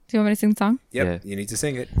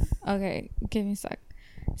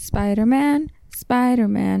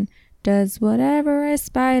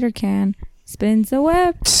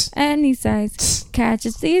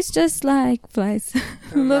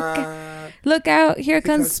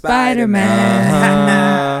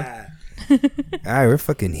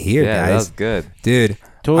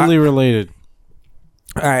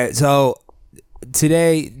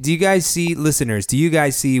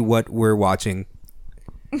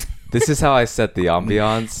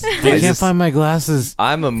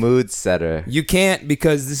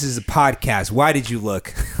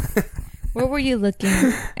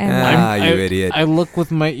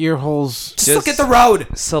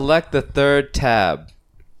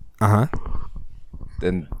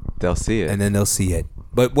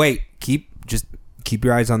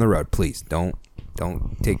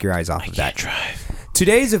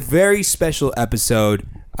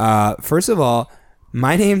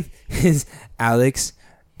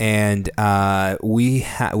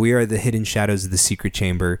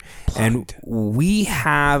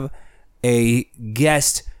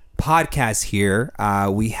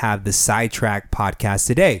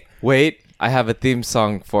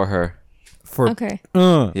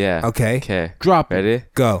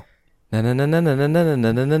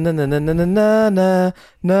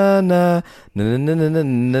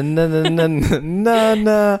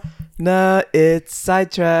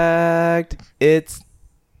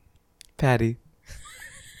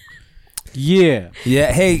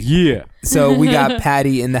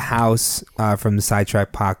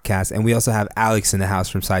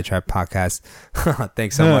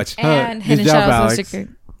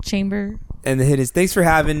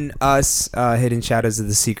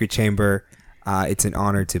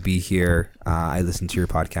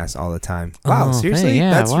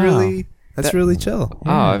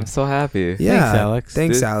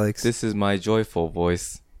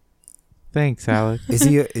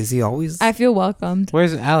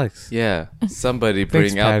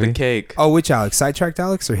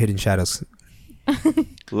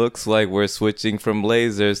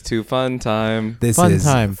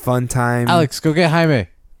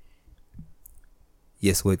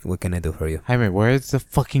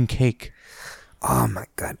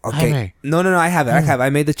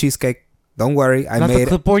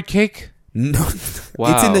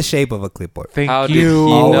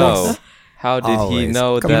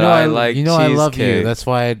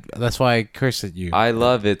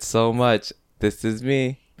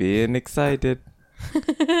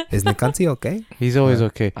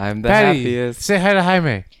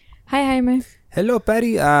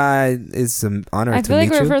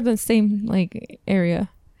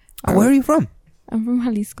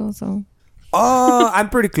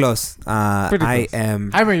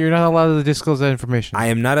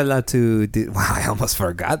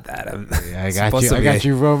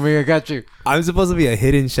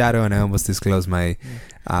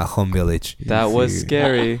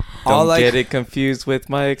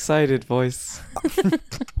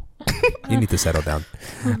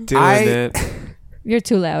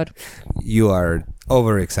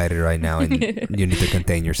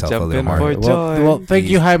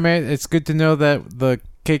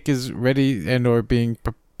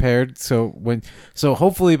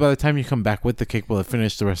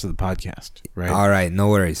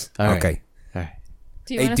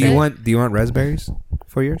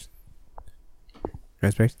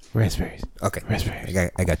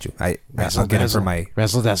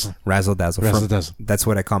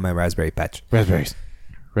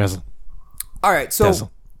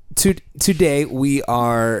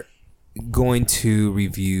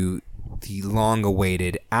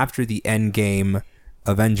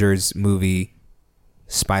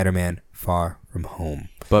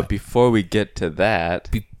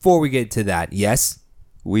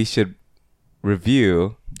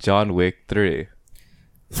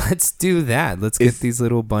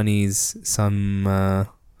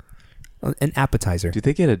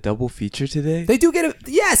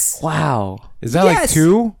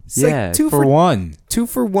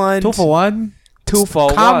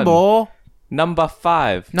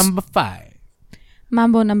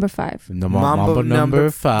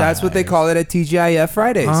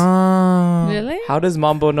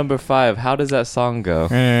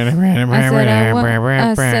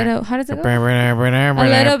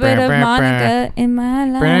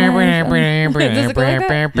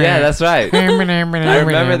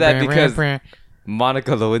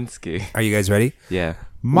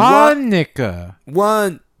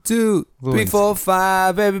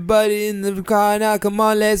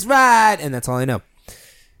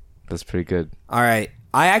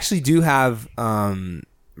I actually do have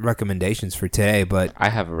recommendations for today, but I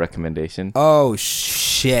have a recommendation. oh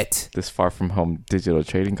shit. This Far From Home digital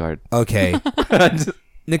trading card. Okay.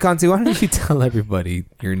 Nikanti, why don't you tell everybody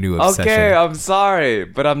your new obsession? Okay, I'm sorry,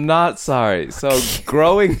 but I'm not sorry. So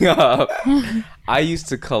growing up, I used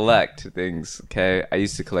to collect things, okay? I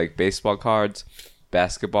used to collect baseball cards,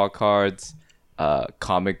 basketball cards,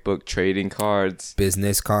 comic book trading cards,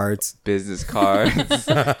 Business cards. business cards.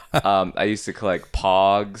 I used to collect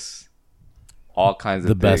Pogs, all kinds of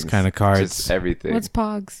The best things. kind of cards. Just everything. What's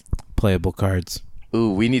Pogs? Playable cards.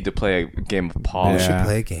 Ooh, we need to play a game of Pogs. We should Yeah.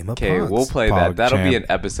 play a game of Okay, Pogs. we'll play Pog that. That'll be champ.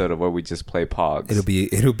 an episode of where we just play Pogs.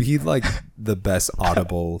 It'll be like the best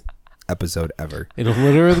Audible episode ever. It'll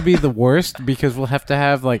literally be the worst because we'll have to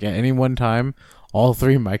have like at any one time all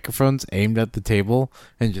 3 microphones aimed at the table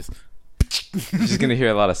and just You're just gonna hear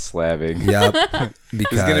a lot of slamming. Yep.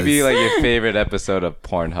 It's gonna be like your favorite episode of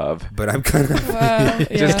Pornhub. But I'm kind of Wow.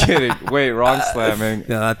 Just kidding. Wait, wrong slamming.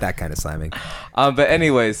 no, not that kind of slamming. But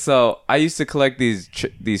anyway, so I used to collect these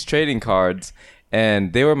trading cards,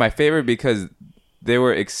 and they were my favorite because they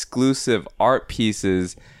were exclusive art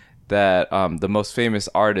pieces that the most famous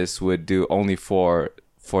artists would do only for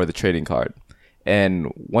the trading card.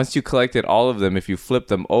 And once you collected all of them, if you flip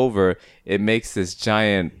them over, it makes this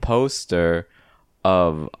giant poster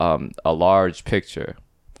of a large picture.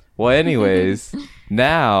 Well, anyways,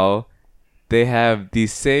 now they have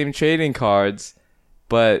these same trading cards,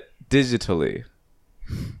 but digitally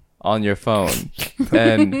on your phone.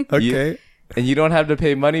 And Okay. you don't have to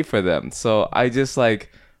pay money for them. So I just like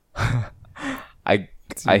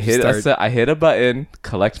I hit a button,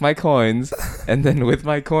 collect my coins, and then with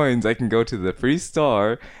my coins I can go to the free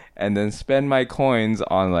store and then spend my coins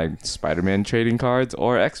on like Spider-Man trading cards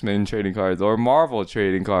or X-Men trading cards or Marvel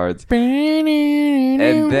trading cards.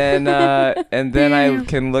 And then I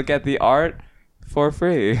can look at the art for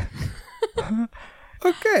free.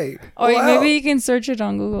 Okay. Or Well, maybe you can search it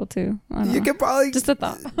on Google too. I don't you know. can probably Just a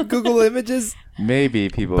thought. Google images. Maybe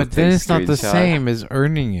people but take then it's not the screenshots. same as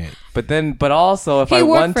earning it. But also if He I worked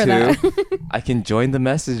want for to, that. I can join the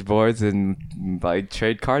message boards and like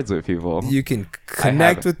trade cards with people. You can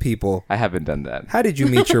connect with people. I haven't done that. How did you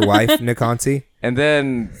meet your wife, Nikanti? And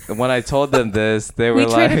then when I told them this, they were We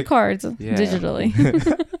traded like, cards Yeah. digitally.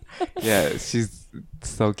 "Yeah, she's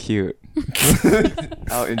so cute."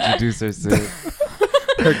 I'll introduce her soon.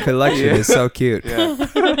 Her collection is so cute. Yeah,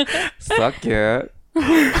 so cute. All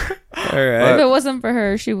If right. it wasn't for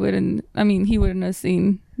her, he wouldn't have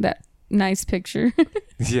seen that nice picture.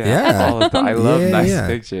 Yeah. All of I love Yeah, nice yeah.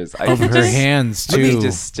 pictures. I Of can her just, hands I can too.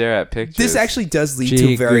 just stare at pictures. This actually does lead to a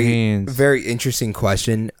Jake very, Haynes. very interesting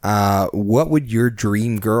question. What would your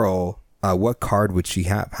dream girl? What card would she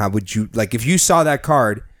have? How would you like if you saw that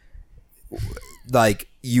card? Like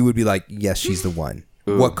you would be like, yes, she's the one.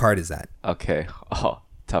 Ooh. What card is that? Okay. Oh,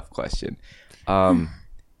 tough question.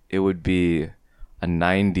 It would be a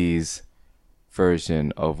 90s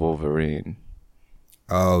version of Wolverine.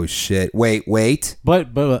 Oh shit! Wait,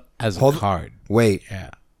 but as Hold- a card. wait. Yeah.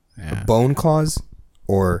 Bone claws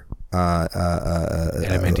or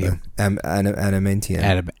Adamantium. Adamantium.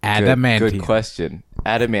 Adamantium. Good question.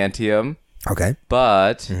 Adamantium, Okay.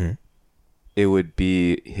 but it would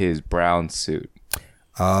be his brown suit.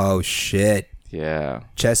 Oh shit! Yeah.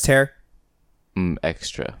 Chest hair.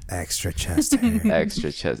 Extra. Extra chest hair.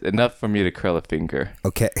 Extra chest. Enough for me to curl a finger.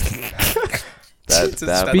 Okay. That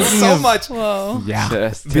Speaking so of- much Whoa. Yeah.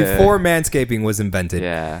 chest hair. before manscaping was invented.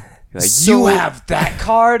 Yeah. Like, So- you have that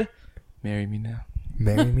card? Marry me now.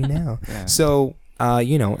 Marry me now. Yeah. So,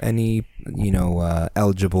 any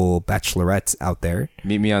eligible bachelorettes out there,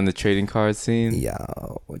 Meet me on the trading card scene. yeah,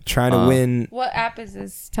 trying to win. What app is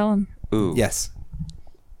this? Tell him. Ooh. Yes,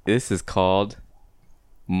 This is called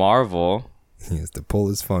Marvel. he has to pull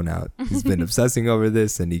his phone out. He's been obsessing over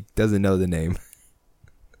this, and he doesn't know the name.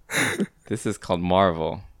 This is called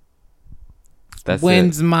Marvel. That's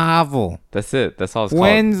When's it. Marvel? That's it. That's all it's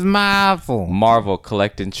When's Marvel? called. Marvel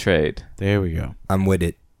Collect and Trade. There we go. I'm with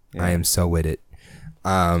it. Yeah. I am so with it.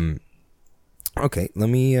 Okay, let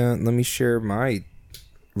me share my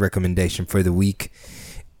recommendation for the week.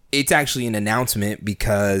 It's actually an announcement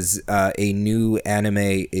because a new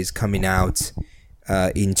anime is coming out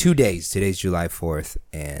in 2 days. Today's July 4th,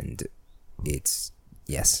 and it's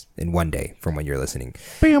in 1 day from when you're listening.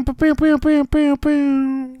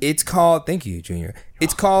 It's called. Thank you, Junior.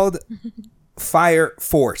 It's called Fire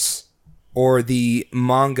Force, or the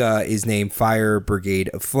manga is named Fire Brigade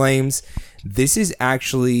of Flames. This is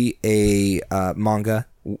actually a manga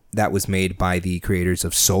that was made by the creators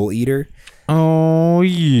of Soul Eater. Oh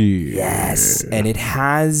yeah. Yes, and it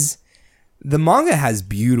has the manga has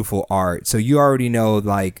beautiful art. So you already know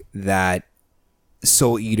like that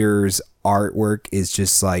Soul Eater's artwork is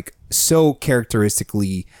just like so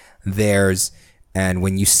characteristically theirs, and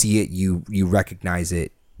when you see it, you recognize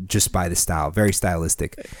it just by the style. Very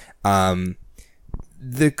stylistic.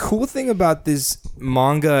 The cool thing about this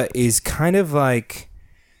manga is kind of like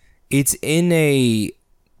it's in a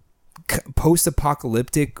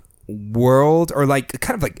post-apocalyptic world, or like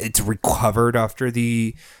kind of like it's recovered after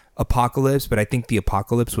the apocalypse, but I think the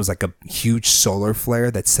apocalypse was like a huge solar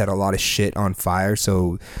flare that set a lot of shit on fire.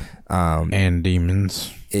 So and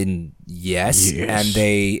demons. Yes, and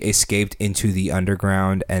they escaped into the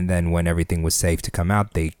underground, and then when everything was safe to come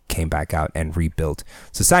out, they came back out and rebuilt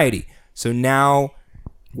society. So now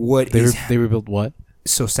they rebuilt what?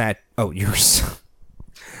 Society. Oh, you're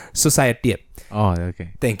society. Oh,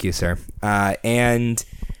 okay. Thank you, sir. And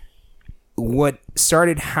what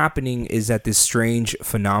started happening is that this strange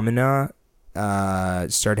phenomena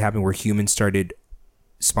started happening where humans started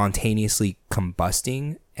spontaneously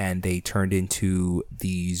combusting, and they turned into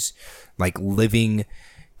these like living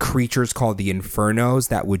creatures called the Infernos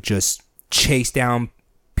that would just chase down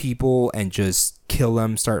people and just kill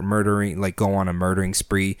them, start murdering, like go on a murdering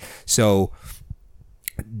spree. So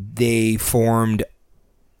they formed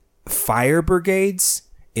fire brigades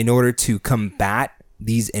in order to combat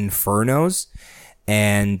these Infernos,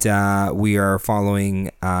 and we are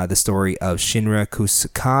following the story of Shinra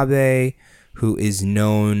Kusakabe, who is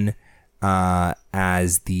known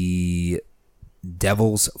as the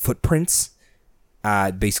Devil's Footprints.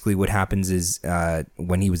 Basically what happens is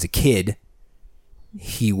when he was a kid,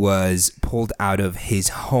 he was pulled out of his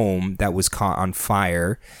home that was caught on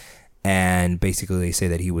fire, and basically they say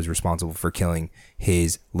that he was responsible for killing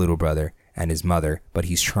his little brother and his mother, but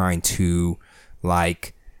he's trying to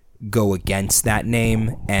like go against that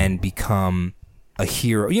name and become a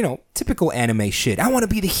hero. You know, typical anime shit. I want to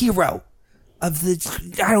be the hero of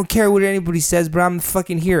the... I don't care what anybody says, but I'm the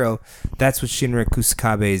fucking hero. That's what Shinra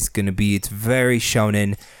Kusakabe is going to be. It's very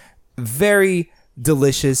shonen, very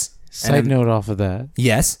delicious. Side note off of that.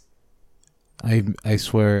 Yes? I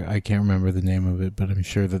swear I can't remember the name of it, but I'm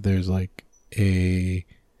sure that there's like a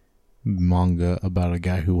manga about a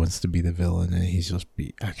guy who wants to be the villain and he's just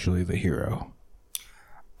be actually the hero.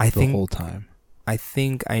 The whole time. I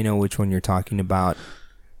think I know which one you're talking about,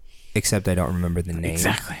 except I don't remember the name.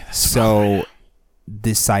 Exactly. So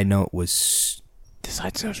this side note was... This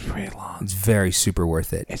side note was pretty long. It's very super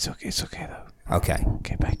worth it. It's okay though. Okay.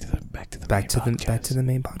 Okay, back to the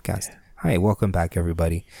main podcast. Yeah. Hi, welcome back,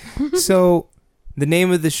 everybody. So the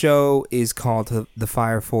name of the show is called The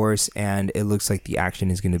Fire Force, and it looks like the action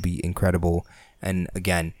is going to be incredible. And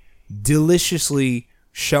again, deliciously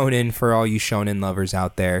shonen for all you shonen lovers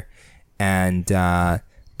out there. And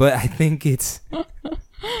but I think it's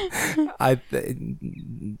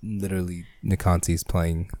literally Nikansi's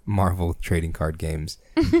playing Marvel trading card games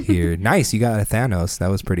here. Nice, you got a Thanos. That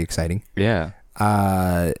was pretty exciting. Yeah.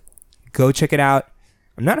 Go check it out.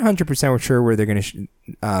 I'm not 100% sure where they're going to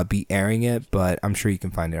be airing it, but I'm sure you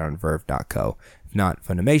can find it on Verve.co. If not,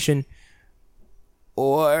 Funimation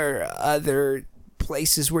or other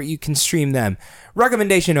places where you can stream them.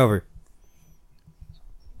 Recommendation over.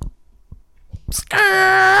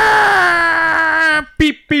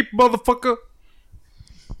 Beep beep, motherfucker.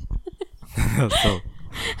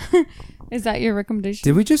 Is that your recommendation?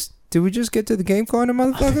 Did we just get to the game corner,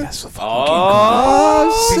 motherfucker? That's the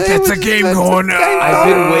fucking That's a game corner. I've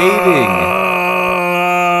been waiting.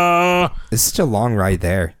 It's such a long ride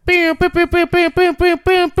there.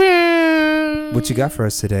 What you got for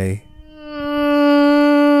us today?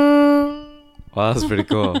 Wow, that was pretty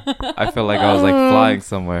cool. I felt like I was like flying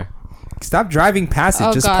somewhere. Stop driving past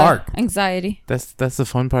it. Just God. park. Anxiety. That's the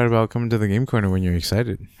fun part about coming to the game corner when you're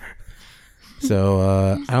excited. So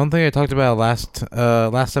I don't think I talked about last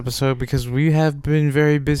episode because we have been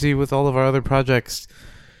very busy with all of our other projects.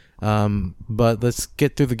 But let's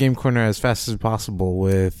get through the game corner as fast as possible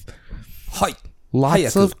with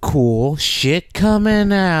lots of cool shit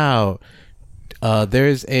coming out.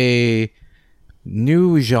 There's a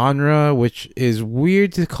new genre, which is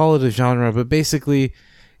weird to call it a genre, but basically,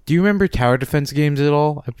 do you remember tower defense games at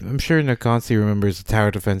all? I'm sure Nakansi remembers a tower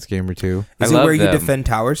defense game or two. Is it where you defend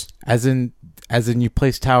towers? As in you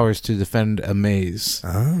place towers to defend a maze.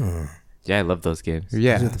 Oh. Yeah, I love those games.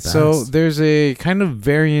 Yeah. So there's a kind of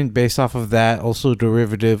variant based off of that, also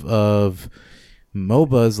derivative of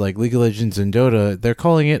MOBAs like League of Legends and Dota. They're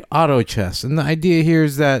calling it auto chess. And the idea here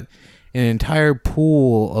is that an entire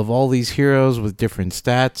pool of all these heroes with different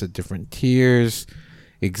stats at different tiers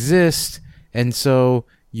exist. And so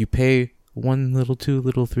you pay 1 little, 2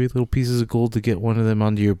 little, 3 little pieces of gold to get one of them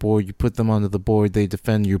onto your board. You put them onto the board. They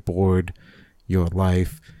defend your board, your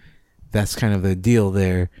life. That's kind of the deal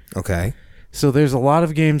there. Okay. So there's a lot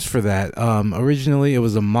of games for that. Originally, it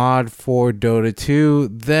was a mod for Dota 2.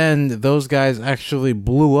 Then those guys actually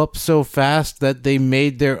blew up so fast that they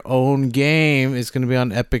made their own game. It's going to be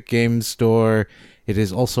on Epic Games Store. It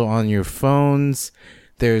is also on your phones.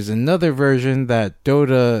 There's another version that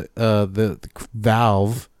Dota, the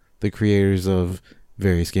Valve, the creators of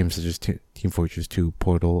various games such as Team Fortress 2,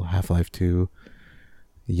 Portal, Half-Life 2,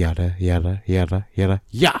 yada, yada, yada, yada,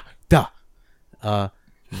 yada.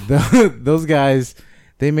 Those guys,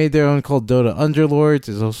 they made their own called Dota Underlords.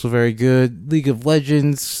 It's also very good. League of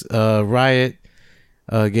Legends, Riot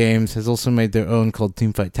Games has also made their own called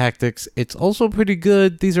Teamfight Tactics. It's also pretty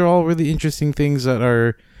good. These are all really interesting things that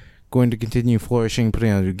are going to continue flourishing,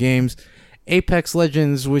 putting out new games. Apex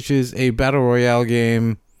Legends, which is a battle royale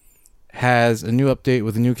game, has a new update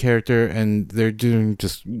with a new character, and they're doing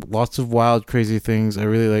just lots of wild, crazy things. I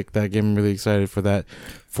really like that game. I'm really excited for that.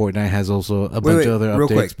 Fortnite has also a bunch of other real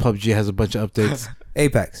updates. quick. PUBG has a bunch of updates.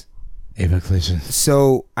 Apex Legends.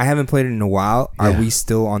 So I haven't played it in a while. Are Yeah. we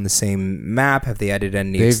still on the same map? Have they added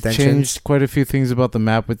any They've extensions? changed quite a few things about the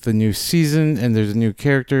map with the new season, and there's a new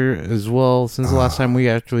character as well. Since the last time we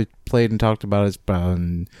actually played and talked about it,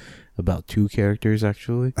 it's about 2 characters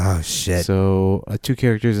actually. Oh shit! So 2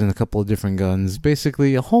 characters and a couple of different guns.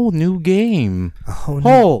 Basically, a whole new game. A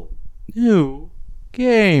whole New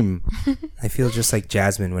game. I feel just like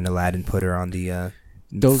Jasmine when Aladdin put her on the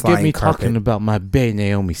Don't flying get me carpet. talking about my bae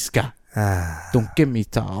Naomi Scott. Ah. Don't get me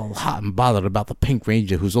all hot and bothered about the Pink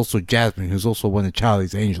Ranger, who's also Jasmine, who's also one of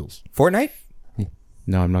Charlie's Angels. Fortnite?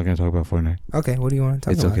 No, I'm not going to talk about Fortnite. Okay, what do you want to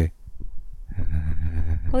talk It's about? okay.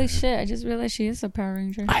 Holy shit! I just realized she is a Power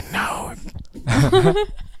Ranger. I know.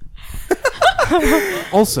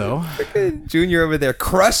 Also, Junior over there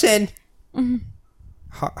crushing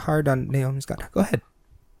hard on Naomi Scott. Go ahead.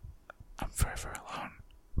 I'm forever alone.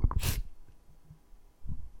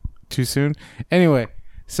 Too soon? Anyway,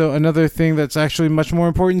 so another thing that's actually much more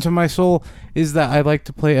important to my soul is that I like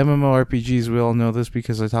to play MMORPGs. We all know this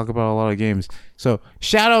because I talk about a lot of games. So,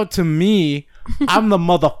 shout out to me. I'm the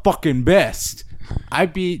motherfucking best. I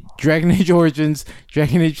beat Dragon Age Origins,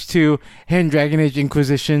 Dragon Age 2, and Dragon Age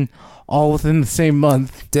Inquisition all within the same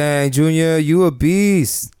month. Dang, Junior, you a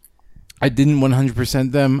beast. I didn't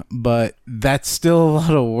 100% them, but that's still a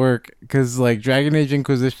lot of work because like Dragon Age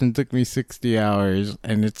Inquisition took me 60 hours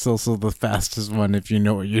and it's also the fastest one if you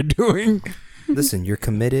know what you're doing. Listen, you're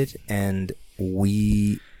committed and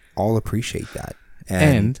we all appreciate that.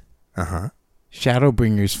 And uh-huh.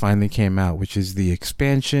 Shadowbringers finally came out, which is the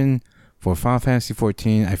expansion for Final Fantasy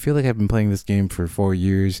XIV. I feel like I've been playing this game for 4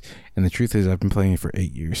 years, and the truth is I've been playing it for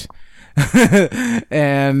 8 years.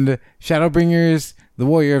 And Shadowbringers, The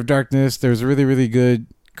Warrior of Darkness, there was a really, really good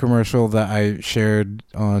commercial that I shared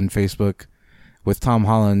on Facebook with Tom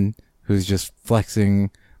Holland, who's just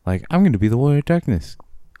flexing, like, I'm going to be the Warrior of Darkness.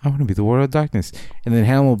 I want to be the Warrior of Darkness. And then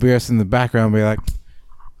Hannibal Buress in the background be like,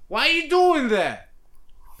 why are you doing that?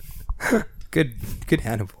 Good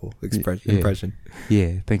Hannibal impression.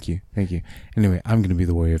 Yeah, thank you. Anyway, I'm gonna be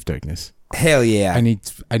the Warrior of Darkness. Hell yeah. I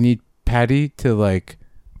need Patty to like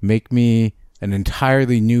make me an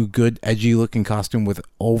entirely new, good, edgy looking costume with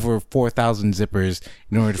over 4,000 zippers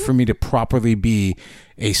in order for me to properly be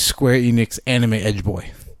a Square Enix anime edge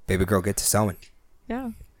boy. Baby girl, get to sewing.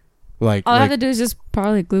 Yeah. Like, All I have to do is just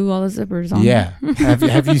probably glue all the zippers on. yeah.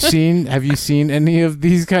 have you seen any of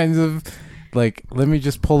these kinds of, like, let me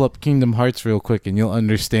just pull up Kingdom Hearts real quick and you'll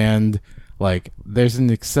understand, like, there's an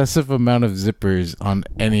excessive amount of zippers on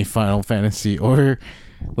any Final Fantasy or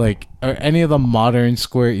any of the modern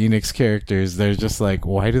Square Enix characters. They're just like,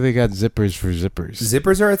 why do they got zippers for zippers?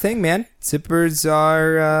 Zippers are a thing, man. Zippers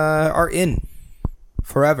are in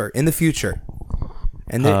forever in the future.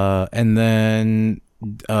 And then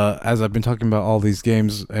as I've been talking about all these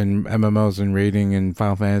games and MMOs and raiding and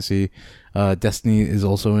Final Fantasy, Destiny is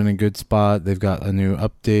also in a good spot. They've got a new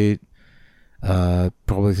update.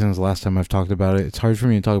 Probably since the last time I've talked about it. It's hard for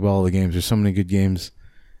me to talk about all the games. There's so many good games.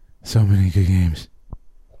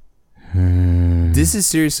 This is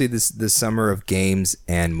seriously the summer of games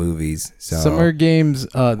and movies. So Summer games,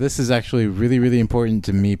 this is actually really, really important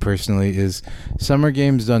to me personally, is summer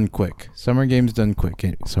games done quick. Summer games done quick.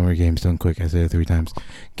 I said it 3 times.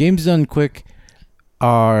 Games done quick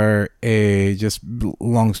are just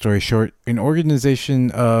long story short, an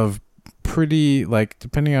organization of pretty, like,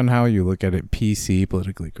 depending on how you look at it, PC,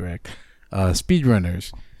 politically correct,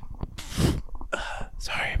 speedrunners.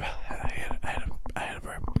 Sorry about that. I had a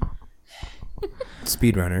burp.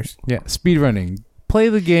 speedrunners. Yeah, speedrunning. play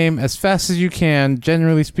the game as fast as you can,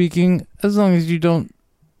 generally speaking, as long as you don't,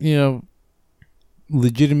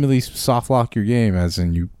 legitimately soft lock your game, as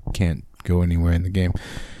in you can't go anywhere in the game.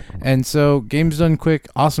 And so Games Done Quick,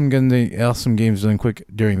 awesome Games Done Quick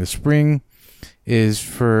during the spring is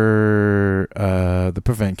for the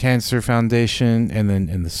Prevent Cancer Foundation, and then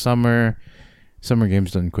in the summer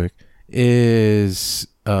Games Done Quick is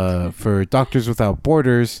for Doctors Without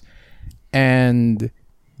Borders, and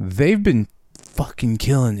they've been fucking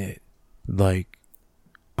killing it. Like,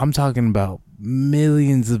 I'm talking about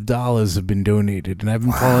millions of dollars have been donated, and I've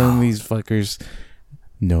been following these fuckers.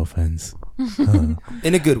 No offense.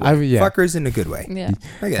 In a good way. Fuckers in a good way. Yeah.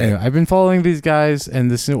 I get Anyway, it. I've been following these guys and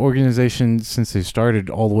this new organization since they started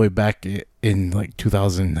all the way back in like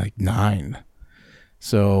 2009.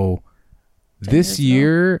 So this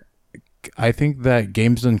year, I think that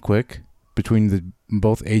Games Done Quick, between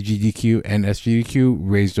both AGDQ and SGDQ,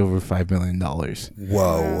 raised over $5 million.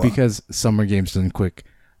 Whoa. Because Summer Games Done Quick.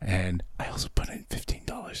 And I also put in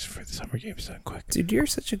 $15 for the Summer Games Done Quick. Dude, you're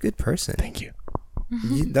such a good person. Thank you.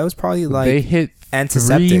 That was probably like They hit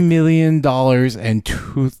antiseptic. $3 million and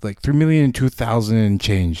 $3,002,000 and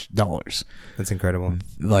change dollars. That's incredible.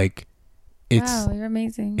 Like, it's Wow, you're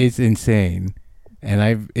amazing. it's insane.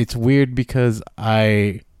 And it's weird because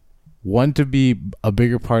I want to be a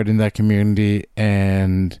bigger part in that community,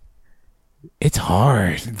 and it's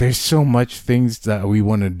hard. There's so much things that we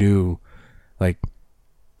want to do. Like,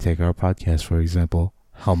 take our podcast, for example.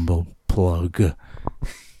 Humble plug.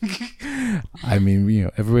 I mean,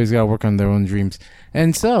 everybody's got to work on their own dreams.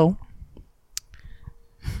 And so,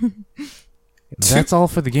 that's all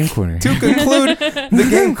for the Game Corner. To conclude the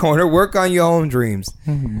Game Corner, work on your own dreams.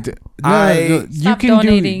 You Stop can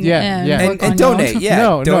donating do, yeah, and yeah. work And on your own. donate, yeah.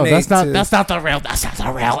 No, donate that's not to- the real. That's not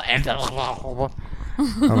the real.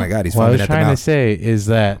 Oh my God, he's What I foaming was at the trying to mouth. say is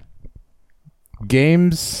that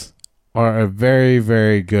games are a very,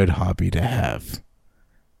 very good hobby to have.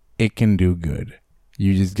 It can do good.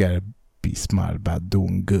 You just gotta be smart about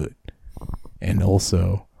doing good. And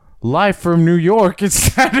also, live from New York, it's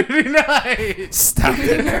Saturday night. Stop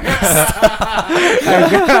it.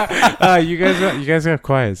 You guys got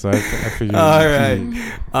quiet, so I figured. All right.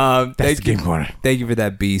 That's Thank the Game you. Corner. Thank you for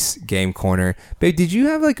that beast Game Corner. Babe, did you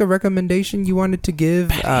have like a recommendation you wanted to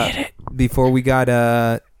give before we got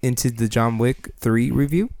into the John Wick 3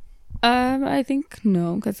 review? I think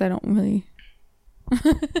no, because I don't really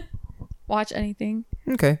watch anything.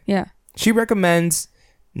 Okay. Yeah. She recommends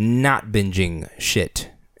not binging shit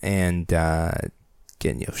and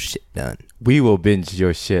getting your shit done. We will binge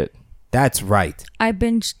your shit. That's right. I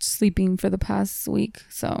binged sleeping for the past week,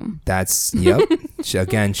 so That's, yep.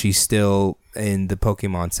 Again, she's still in the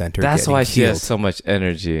Pokemon Center. That's getting why she healed. has so much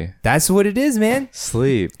energy. That's what it is, man.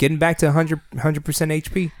 Sleep. Getting back to 100%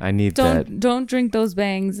 HP. I need that. don't drink those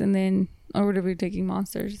bangs and then or whatever you're taking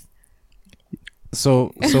monsters.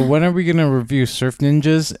 So when are we gonna review Surf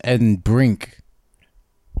Ninjas and Brink?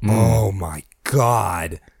 Oh my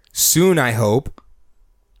God. Soon, I hope.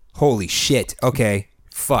 Holy shit. Okay.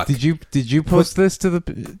 Fuck. Did you post this to the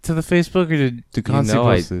Facebook, or did Consi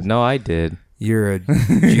post this? No, I did. You're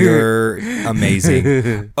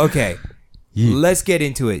amazing. Okay. Let's get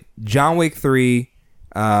into it. John Wick 3,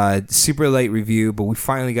 super late review, but we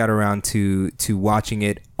finally got around to watching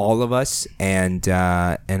it, all of us, and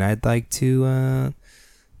I'd like to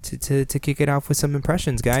kick it off with some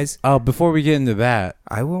impressions, guys. Oh, before we get into that,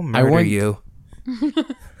 I will murder you.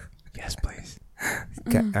 yes, please.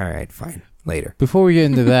 Okay, all right, fine. Later. Before we get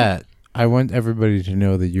into that, I want everybody to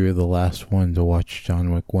know that you were the last one to watch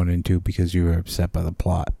John Wick 1 and 2 because you were upset by the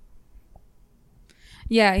plot.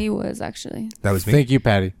 Yeah, he was actually. That was me. Thank you,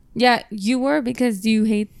 Patty. Yeah, you were because you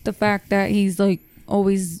hate the fact that he's like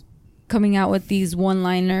always coming out with these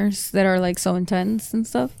one-liners that are like so intense and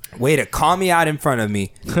stuff. Way to call me out in front of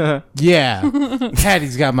me. Yeah,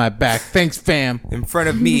 Patty's got my back. Thanks, fam. In front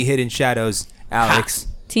of me, Hidden Shadows, Alex.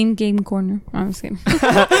 Team Game Corner. I'm just kidding.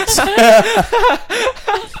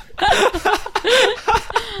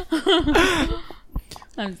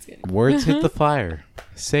 I'm just kidding. Words hit the fire.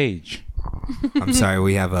 Sage. I'm sorry,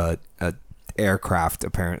 we have a aircraft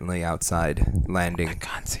apparently outside landing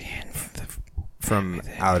Can't see in from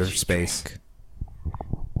outer space.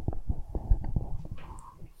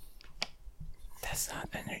 That's not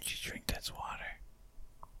energy drink. That's water.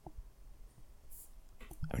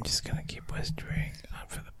 I'm just gonna keep whispering on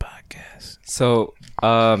for the podcast. So,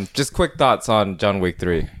 just quick thoughts on John Wick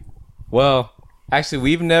 3. Well, actually,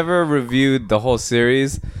 we've never reviewed the whole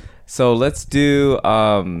series, so let's do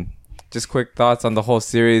just quick thoughts on the whole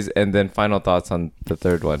series and then final thoughts on the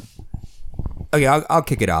third one. Okay, I'll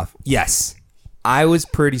kick it off. Yes, I was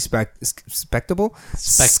pretty skeptical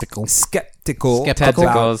Tentacles.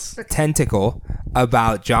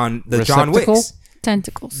 about John Receptacle? Wicks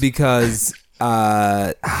Tentacles. because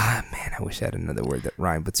man, I wish I had another word that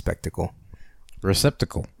rhymed with spectacle.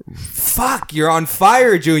 Receptacle. Fuck, you're on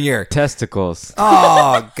fire, Junior. Testicles.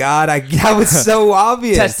 Oh God, that was so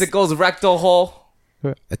obvious. Testicles, rectal hole,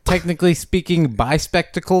 Technically speaking,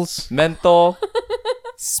 bispectacles. menthol.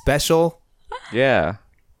 Special. Yeah.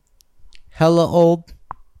 Hella old.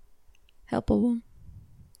 Helpable.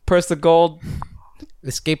 Purse of gold.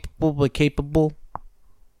 Escapable but capable.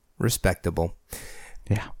 Respectable.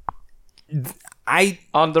 Yeah.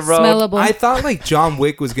 On the road. Smellable. I thought like John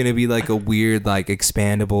Wick was gonna be like a weird like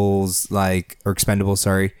Expendables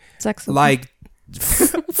sorry, Sexable. like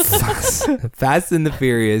Fast and the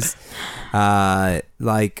Furious,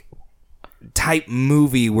 like type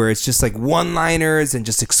movie where it's just like one-liners and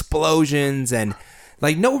just explosions and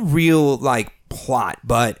like no real like plot.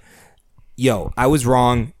 But yo, I was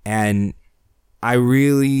wrong, and I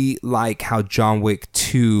really like how John Wick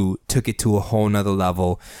 2 took it to a whole nother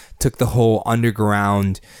level, took the whole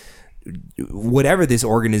underground, whatever this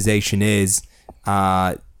organization is,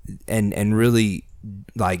 and really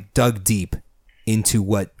like dug deep into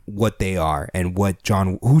what they are and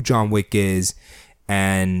who John Wick is.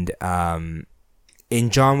 And in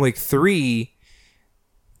John Wick 3,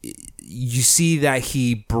 you see that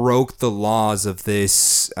he broke the laws of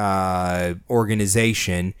this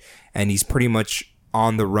organization, and he's pretty much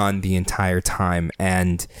on the run the entire time.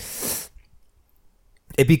 And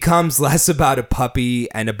it becomes less about a puppy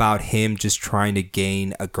and about him just trying to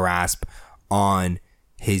gain a grasp on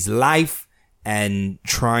his life and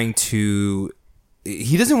trying to...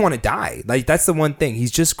 He doesn't want to die. Like, that's the one thing.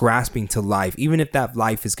 He's just grasping to life. Even if that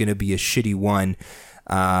life is going to be a shitty one,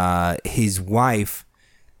 his wife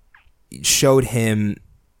showed him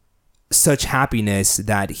such happiness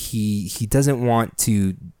that he doesn't want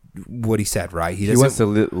to... What he said, right? He wants to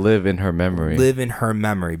live in her memory. Live in her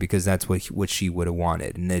memory, because that's what she would have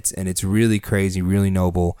wanted, and it's really crazy, really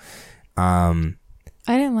noble. I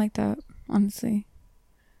didn't like that, honestly.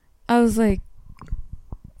 I was like,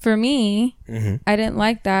 for me, I didn't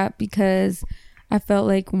like that because I felt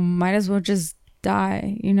like might as well just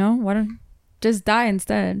die. You know, why don't just die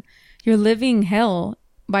instead? You're living hell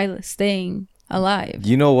by staying alive.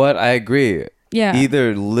 You know what? I agree. Yeah.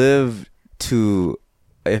 Either live to...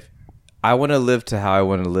 If I want to live to how I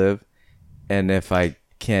want to live, and if I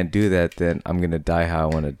can't do that, then I'm going to die how I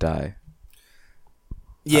want to die.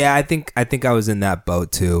 Yeah, I think I was in that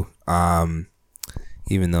boat too. Even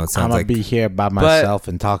though it sounds I'm gonna like be here by myself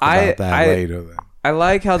and talk about that later. I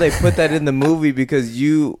like how they put that in the movie because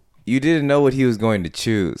you didn't know what he was going to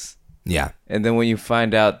choose. yeah, And then when you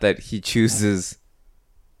find out that he chooses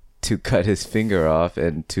to cut his finger off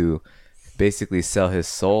and to basically sell his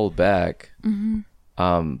soul back,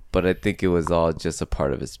 but I think it was all just a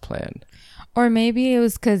part of his plan. Or maybe it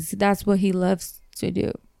was because that's what he loves to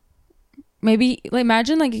do. Maybe, like,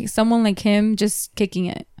 imagine like someone like him just kicking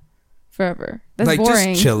it forever. That's like boring.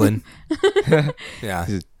 just chilling. Yeah,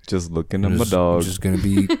 Just looking at my dog. Just gonna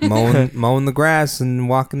be mowing the grass and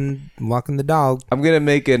walking the dog. I'm gonna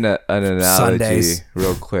make an analogy Sundays.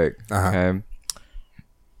 real quick. Uh-huh. Okay,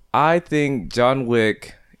 I think John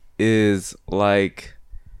Wick is like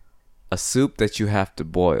a soup that you have to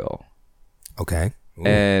boil, Okay, Ooh.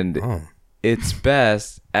 and it's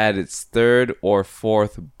best at its third or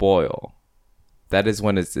fourth boil. That is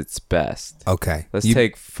when it's its best. Okay, Let's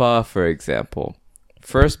take pho, for example.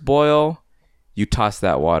 First boil, you toss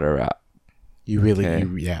that water out. You really, Okay.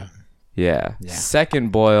 yeah. Yeah. Yeah.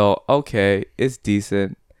 Second boil, okay, it's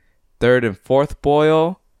decent. Third and fourth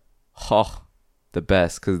boil, the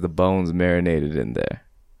best because the bone's marinated in there.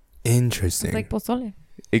 Interesting. It's like pozole.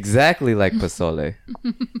 Exactly like pozole.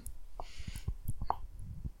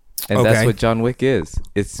 And Okay. that's what John Wick is.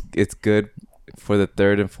 It's good for the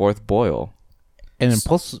third and fourth boil. And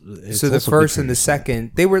impulse. So the first and the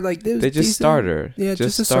second, they were like They just decent. starter. Yeah,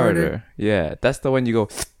 just a starter. Yeah, that's the one you go.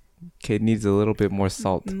 Okay, it needs a little bit more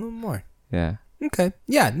salt. A little more. Yeah, Okay.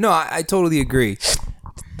 Yeah. No, I totally agree.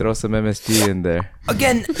 throw some MSG in there.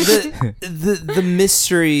 Again, the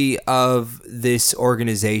mystery of this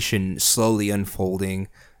organization slowly unfolding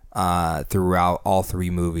throughout all three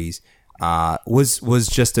movies was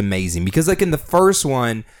just amazing, because like in the first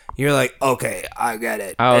one, you're like, okay, I get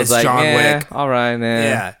it. I was It's like, John Wick. all right,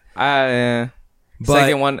 Yeah. But-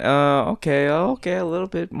 Second one, okay, a little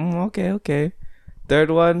bit, okay.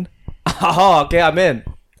 Third one, okay, I'm in.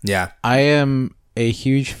 Yeah. I am a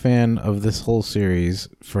huge fan of this whole series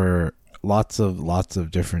for lots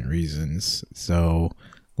of different reasons. So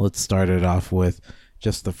let's start it off with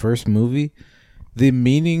just the first movie. the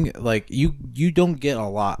meaning, like you don't get a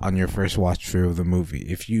lot on your first watch through of the movie.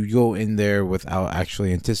 If you go in there without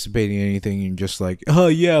actually anticipating anything and just like, oh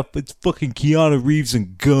yeah, it's fucking Keanu Reeves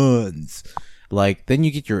and guns, like then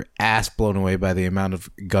you get your ass blown away by the amount of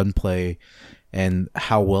gunplay and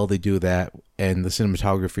how well they do that, and the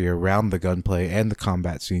cinematography around the gunplay and the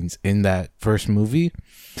combat scenes in that first movie.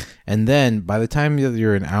 And then by the time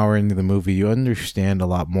you're an hour into the movie, you understand a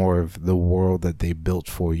lot more of the world that they built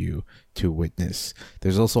for you to witness.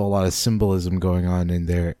 There's also a lot of symbolism going on in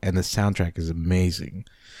there, and the soundtrack is amazing.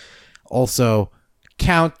 Also,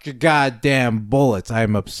 count your goddamn bullets. I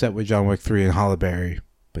am upset with John Wick 3 and Halle Berry,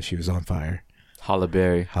 but she was on fire. Halle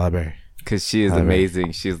Berry. Halle Berry. Because she is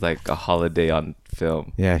amazing. She's like a holiday on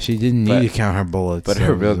film. Yeah, she didn't need to count her bullets. But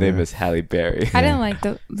her real name is Halle Berry. I didn't like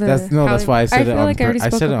the that's why I said it on purpose. I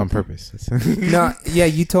said it on about purpose. No, yeah,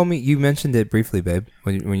 you told me, you mentioned it briefly, babe.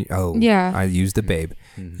 Yeah. I used the babe.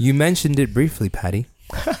 You mentioned it briefly, Patty.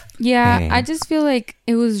 Yeah, Dang. I just feel like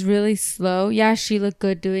it was really slow. Yeah, she looked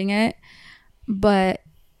good doing it, but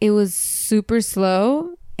it was super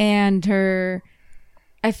slow. And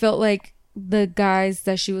I felt like the guys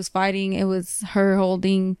that she was fighting, it was her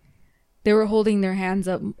they were holding their hands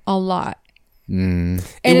up a lot. And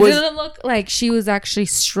it didn't look like she was actually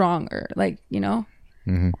stronger, like,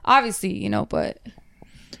 obviously, but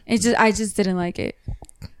I just didn't like it.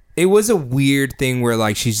 It was a weird thing where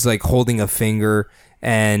like she's like holding a finger,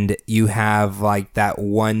 and you have like that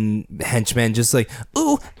one henchman just like,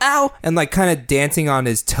 ooh, ow, and like kind of dancing on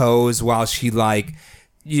his toes while she like,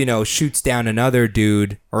 shoots down another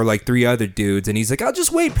dude or like 3 other dudes, and he's like, I'll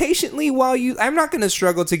just wait patiently while I'm not gonna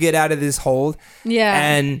struggle to get out of this hold. Yeah.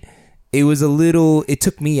 And it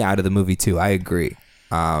took me out of the movie too. I agree.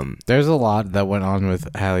 There's a lot that went on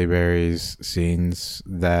with Halle Berry's scenes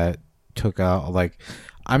that took out, like,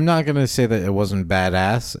 I'm not gonna say that it wasn't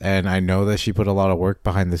badass, and I know that she put a lot of work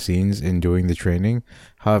behind the scenes in doing the training.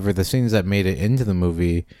 However, the scenes that made it into the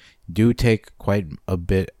movie do take quite a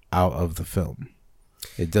bit out of the film.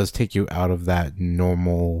 It does take you out of that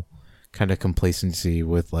normal kind of complacency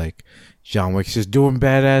with like John Wick's just doing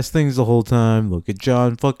badass things the whole time. Look at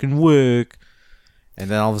John fucking Wick. And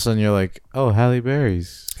then all of a sudden you're like, oh, Halle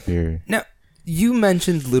Berry's here. Now, you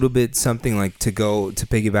mentioned a little bit something like to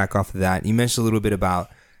piggyback off of that. You mentioned a little bit about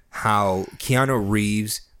how Keanu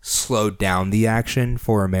Reeves slowed down the action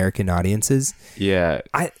for American audiences. Yeah.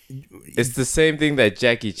 It's the same thing that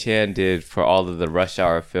Jackie Chan did for all of the Rush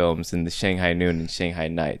Hour films and the Shanghai Noon and Shanghai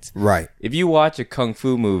Nights. Right. If you watch a kung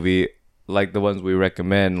fu movie, like the ones we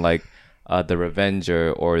recommend, like The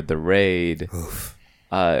Revenger or The Raid,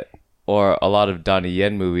 or a lot of Donnie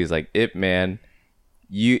Yen movies like Ip Man,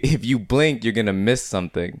 if you blink, you're going to miss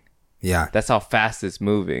something. Yeah. That's how fast it's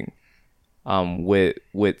moving,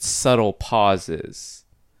 with subtle pauses.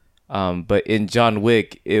 But in John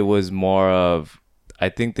Wick, it was more of, I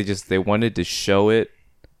think they wanted to show it,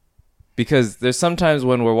 because there's sometimes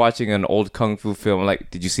when we're watching an old kung fu film,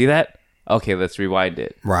 like, did you see that? Okay, let's rewind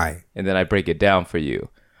it. Right. And then I break it down for you.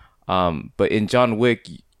 But in John Wick,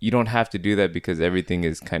 you don't have to do that because everything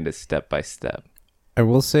is kind of step by step. I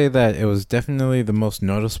will say that it was definitely the most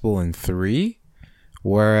noticeable in 3,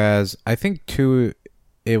 whereas I think 2,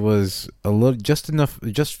 it was a little just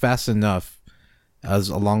fast enough, as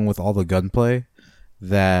along with all the gunplay,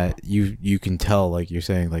 that you can tell, like you're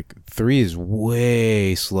saying, like 3 is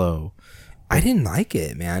way slow. I didn't like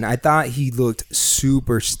it, man. I thought he looked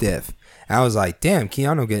super stiff. I was like, damn,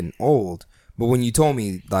 Keanu getting old. But when you told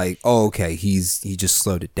me like, oh, okay, he just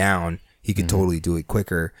slowed it down, he could totally do it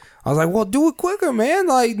quicker, I was like, well, do it quicker, man.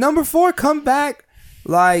 Like, number 4, come back.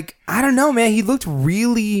 Like, I don't know, man. He looked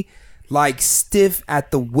really like stiff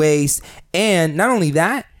at the waist. And not only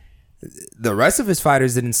that, the rest of his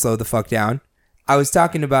fighters didn't slow the fuck down. I was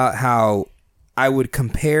talking about how I would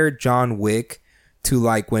compare John Wick to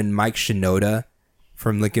like when Mike Shinoda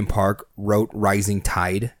from Linkin Park wrote Rising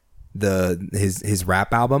Tide, his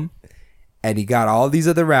rap album, and he got all these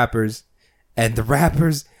other rappers, and the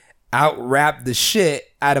rappers out-rapped the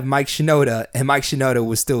shit out of Mike Shinoda, and Mike Shinoda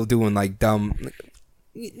was still doing like dumb,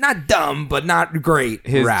 not dumb, but not great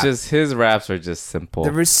rap. His raps are just simple.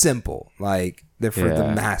 They were simple, like they're for the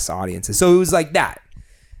mass audiences. So it was like that.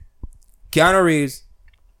 Keanu Reeves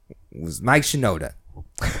was Mike Shinoda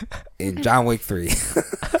in John Wick 3.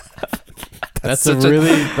 That's a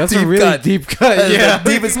really deep cut. Yeah, the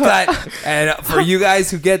deepest cut. And for you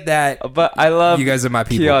guys who get that, but I love you guys are my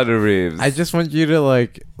people. Keanu Reeves. I just want you to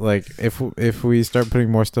like if we start putting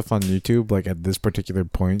more stuff on YouTube, like at this particular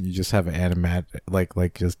point, you just have an animat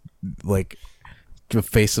like just like the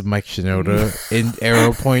face of Mike Shinoda in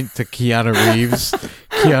arrow point to Keanu Reeves.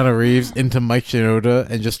 Keanu Reeves into Mike Shinoda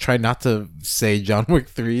and just try not to say John Wick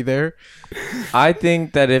 3 there. I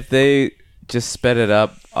think that if they just sped it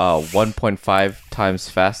up 1.5 times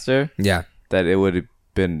faster, Yeah. that it would have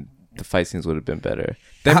been, the fight scenes would have been better.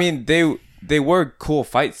 I mean, they were cool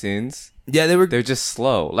fight scenes. Yeah, they were. They're just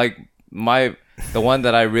slow. Like the one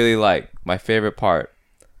that I really like, my favorite part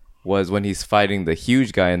was when he's fighting the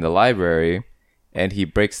huge guy in the library, and he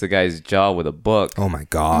breaks the guy's jaw with a book. Oh my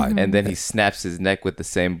god! And then he snaps his neck with the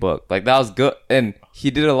same book. Like, that was good. And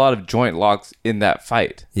he did a lot of joint locks in that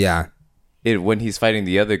fight. Yeah. When he's fighting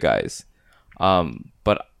the other guys.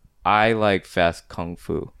 But I like fast kung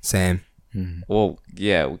fu. Same. Well,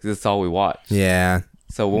 yeah, that's all we watch. Yeah.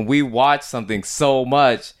 So when we watch something so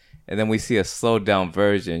much and then we see a slowed down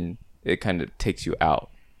version, it kind of takes you out.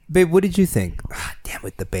 Babe, what did you think? Damn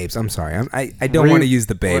it, the babes. I'm sorry. I don't want to use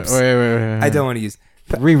the babes. Wait. I don't want to use.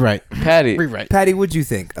 Rewrite. Patty, Patty, what'd you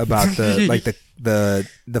think about the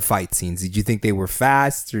fight scenes? Did you think they were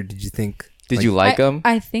fast, or did you think? did you like them?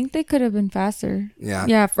 I think they could have been faster. Yeah.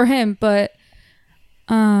 Yeah, for him, but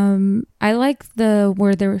I like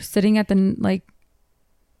where they were sitting at the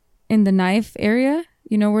in the knife area.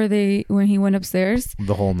 You know when he went upstairs.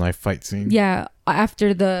 The whole knife fight scene. Yeah,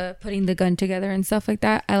 after the putting the gun together and stuff like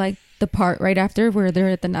that. I like the part right after where they're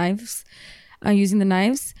at the knives, using the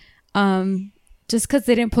knives. Just because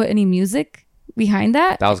they didn't put any music behind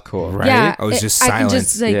that. That was cool. Right? Yeah, It was just I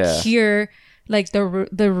silence. can just hear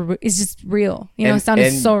the it's just real. You know, it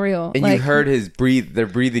sounded so real. And you heard they're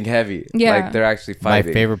breathing heavy. Yeah. Like, they're actually My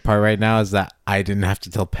fighting. favorite part right now is that I didn't have to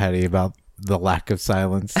tell Patty about the lack of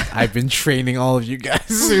silence. I've been training all of you guys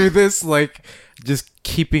through this, just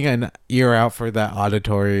keeping an ear out for that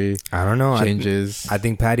auditory I don't know. changes. I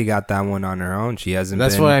think Patty got that one on her own. She hasn't.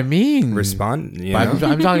 That's been what I mean. Respond. You But know?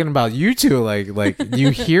 I'm talking about you two. Like you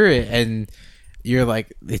hear it and you're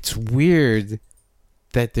like, it's weird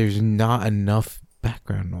that there's not enough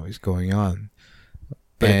background noise going on.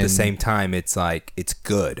 But at the And same time, it's like it's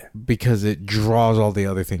good. because it draws all the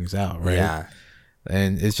other things out, right? Yeah.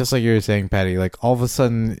 And it's just like you were saying, Patty, like all of a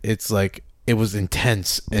sudden it's like it was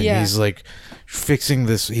intense and Yeah. he's like fixing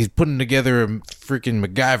this, he's putting together a freaking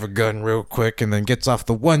MacGyver gun real quick and then gets off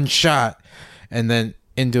the one shot and then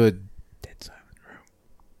into a dead silent room.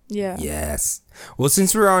 yeah. Yes. Well,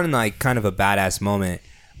 since we're on kind of a badass moment,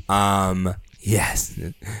 yes,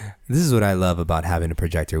 this is what I love about having a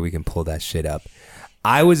projector. We can pull that shit up.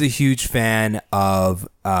 I was a huge fan of,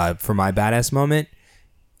 for my badass moment,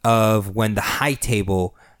 of when the high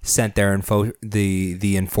table sent their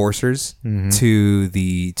the enforcers to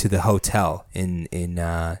the hotel in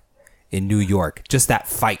New York. Just that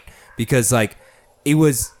fight, because it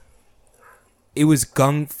was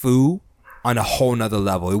gung fu on a whole nother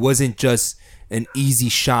level. It wasn't just an easy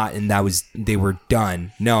shot and they were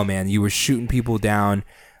done. No, man, you were shooting people down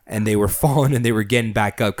and they were falling and they were getting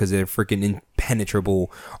back up because of their freaking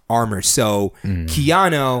impenetrable armor. So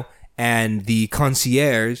Keanu and the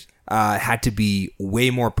concierge had to be way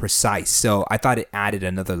more precise. So I thought it added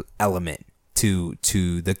another element to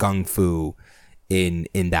the gung fu in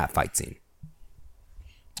that fight scene.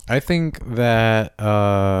 I think that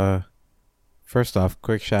first off,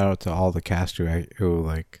 quick shout out to all the cast who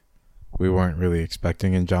we weren't really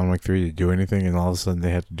expecting in John Wick 3 to do anything, and all of a sudden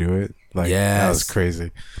they had to do it. That was Yes.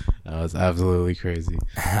 crazy. That was absolutely crazy.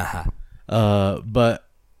 But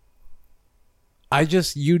I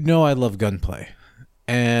just, I love gunplay,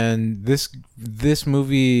 and this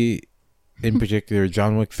movie in particular,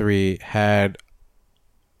 John Wick 3, had,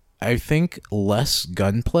 I think, less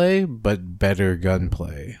gunplay but better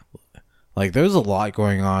gunplay. There's a lot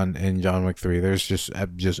going on in John Wick 3. There's just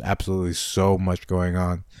absolutely so much going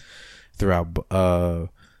on throughout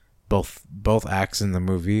both acts in the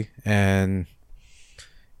movie, and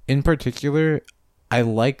in particular, I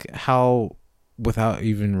like how, without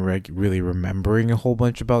even really remembering a whole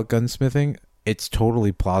bunch about gunsmithing, it's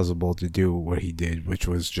totally plausible to do what he did, which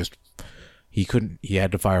was just he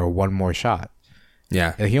had to fire one more shot.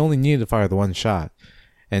 Yeah. And he only needed to fire the one shot,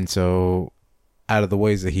 and so out of the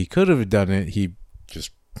ways that he could have done it, he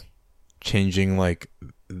just changing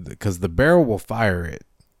because the barrel will fire it,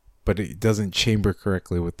 but it doesn't chamber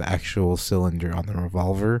correctly with the actual cylinder on the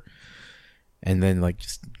revolver. And then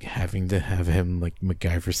just having to have him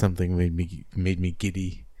MacGyver something made me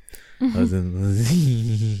giddy. I was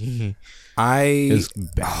in, I it was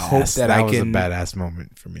hope badass. that I was can. a badass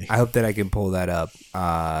moment for me. I hope that I can pull that up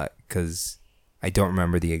because I don't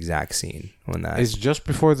remember the exact scene when that. It's just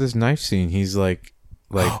before this knife scene. He's like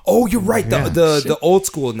Oh, you're right. Yeah, The old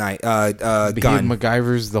school gun. he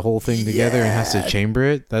MacGyver's the whole thing together and has to chamber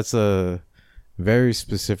it. That's a very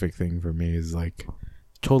specific thing for me. Is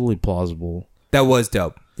totally plausible. That was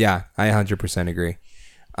dope. Yeah, I 100% agree.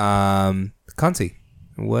 Conti,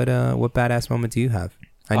 what badass moment do you have?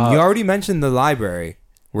 And you already mentioned the library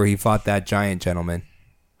where he fought that giant gentleman.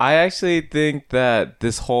 I actually think that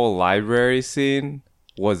this whole library scene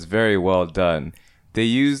was very well done. They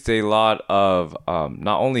used a lot of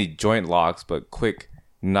not only joint locks, but quick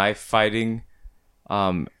knife fighting,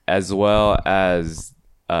 as well as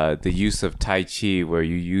the use of Tai Chi, where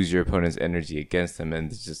you use your opponent's energy against them and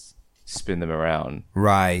just spin them around.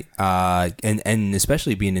 Right. And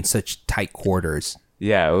especially being in such tight quarters.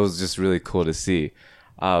 Yeah, it was just really cool to see.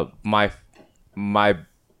 My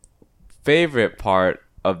favorite part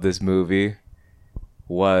of this movie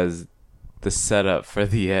was the setup for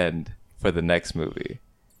the end for the next movie.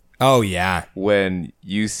 Oh yeah. When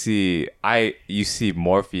you see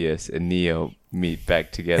Morpheus and Neo meet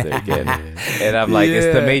back together again. And I'm like,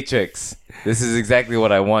 it's the Matrix. This is exactly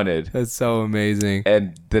what I wanted. That's so amazing.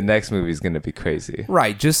 And the next movie is going to be crazy.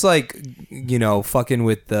 Right, just like, fucking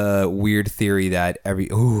with the weird theory that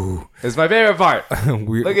It's my favorite part.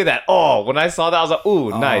 weird, Look at that. Oh, when I saw that, I was like,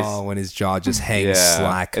 ooh, nice. Oh, when his jaw just hangs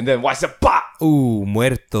slack. And then watch the pop. Ooh,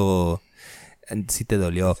 muerto. And si te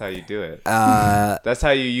dolió. That's how you do it. That's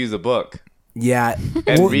how you use a book. Yeah.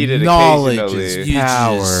 And read it knowledge occasionally. is You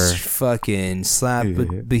power. just fucking slap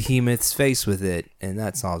Behemoth's face with it, and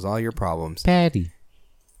that solves all your problems. Patty,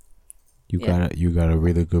 you got a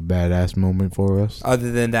really good badass moment for us.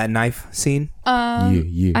 Other than that knife scene?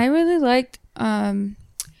 Yeah. I really liked. I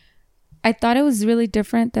thought it was really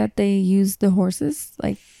different that they used the horses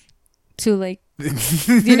to to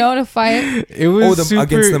fight. It was super,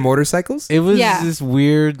 against the motorcycles? It was Yeah. this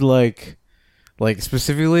weird like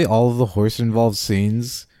specifically all of the horse involved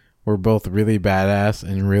scenes were both really badass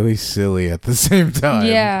and really silly at the same time.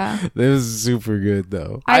 Yeah. It was super good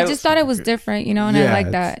though. I just thought it was different, and I like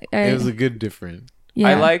that. It was a good different. Yeah.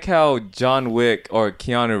 I like how John Wick or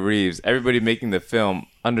Keanu Reeves, everybody making the film,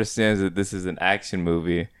 understands that this is an action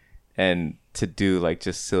movie and to do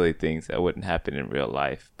just silly things that wouldn't happen in real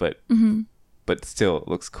life, but still it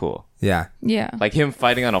looks cool. Yeah. Yeah. Like him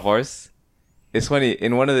fighting on a horse. It's funny,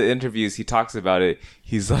 in one of the interviews he talks about it.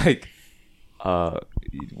 He's like,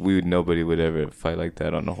 nobody would ever fight like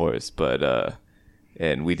that on a horse, but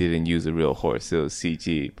and we didn't use a real horse. It was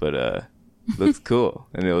CG, but looks cool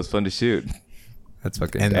and it was fun to shoot. That's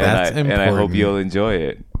fucking And dope. that's and I hope important. you'll enjoy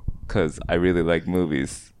it because I really like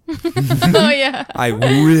movies. Oh yeah. I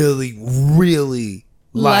really, really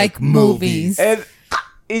like movies. And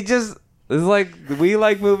it just it's like we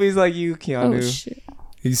like movies like you, Keanu. Oh shit.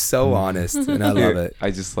 He's so honest, and I love it.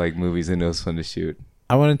 I just like movies and it was fun to shoot.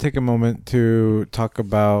 I want to take a moment to talk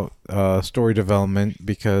about story development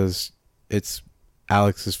because it's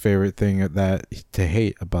Alex's favorite thing to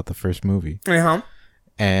hate about the first movie. Uh-huh.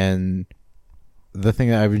 And the thing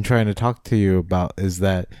that I've been trying to talk to you about is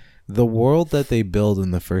that the world that they build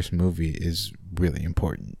in the first movie is really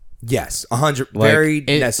important. Yes, 100. Very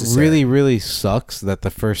it necessary. really, really sucks that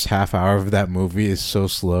the first half hour of that movie is so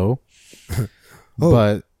slow.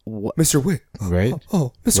 But Mr. Wick. right?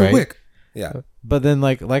 Oh, Mr. Right? Wick. Yeah. But then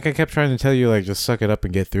like I kept trying to tell you, just suck it up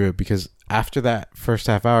and get through it, because after that first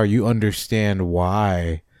half hour, you understand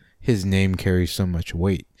why his name carries so much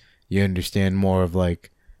weight. You understand more of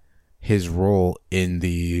his role in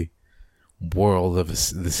the world of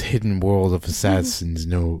this hidden world of assassins.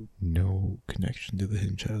 No connection to the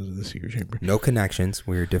Hidden Shadows of the Secret Chamber. No connections.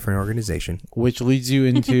 We're a different organization. Which leads you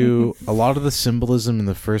into a lot of the symbolism in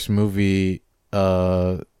the first movie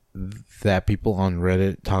that people on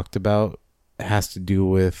Reddit talked about has to do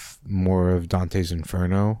with more of Dante's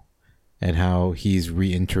Inferno and how he's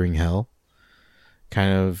re-entering hell.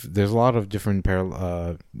 Kind of, there's a lot of different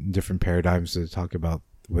paradigms to talk about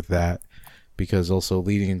with that, because also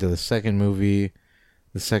leading into the second movie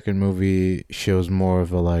shows more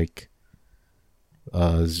of a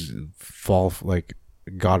fall,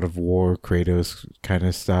 God of War Kratos kind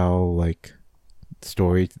of style,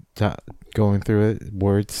 story going through it.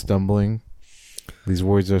 Words stumbling. These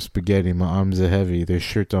words are spaghetti. My arms are heavy. There's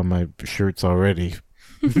shirts on my shirts already.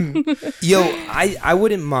 Yo, I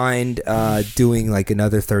wouldn't mind doing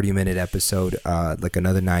another 30-minute episode,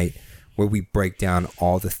 another night where we break down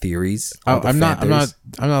all the theories. I'm not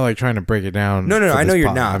trying to break it down. No, for I know this you're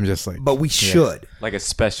pod. not. I'm just but we should. Like a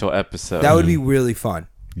special episode. That would be really fun.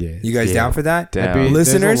 Yeah. You guys down for that? Down. There's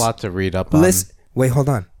Listeners, a lot to read up on. Wait, hold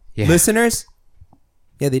on. Yeah. Listeners,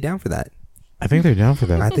 yeah, they down for that. I think they're down for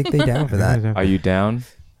that. I think they down for that. Are you down?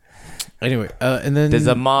 Anyway, and then Does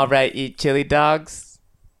a mall rat eat chili dogs?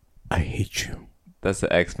 I hate you. That's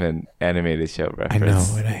the X-Men animated show I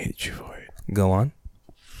reference. know, and I hate you for it. Go on.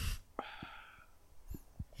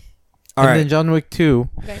 All And right. then John Wick 2.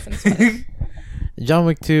 Guys, I'm sweating. John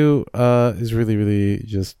Wick 2 is really, really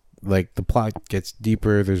just like the plot gets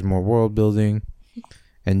deeper. There's more world building.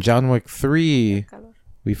 And John Wick 3,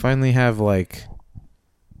 we finally have like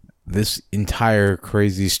this entire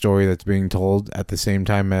crazy story that's being told at the same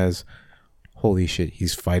time as, holy shit,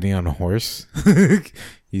 he's fighting on a horse.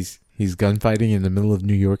 he's gunfighting in the middle of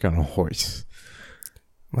New York on a horse.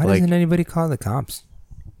 Why Like- doesn't anybody call the cops?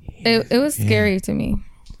 It was scary to me.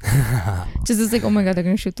 Just it's like, oh my god, they're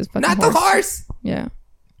gonna shoot this fucking Not the horse. Yeah.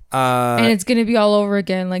 And it's gonna be all over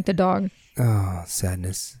again, like the dog. Oh,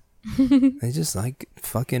 sadness. They just like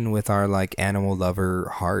fucking with our like animal lover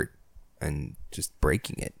heart and just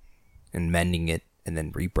breaking it and mending it and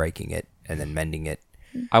then re-breaking it and then mending it.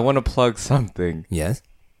 I want to plug something. Yes.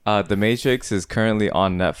 The Matrix is currently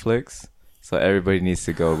on Netflix, so everybody needs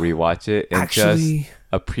to go rewatch it and Actually, just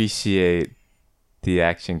appreciate the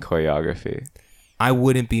action choreography. I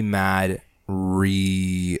wouldn't be mad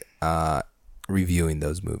reviewing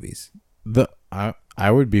those movies.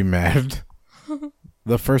 I would be mad.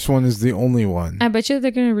 The first one is the only one. I bet you they're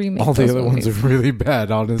gonna remake All the those other ones movies. are really bad,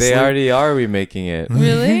 honestly. They already are remaking it.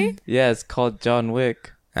 Really? Yeah, it's called John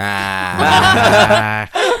Wick. Ah.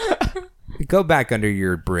 Go back under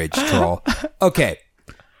your bridge, troll. Okay.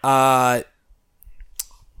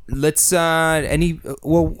 Let's number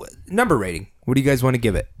rating. What do you guys want to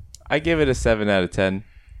give it? I give it a 7 out of 10.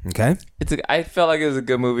 Okay. I felt like it was a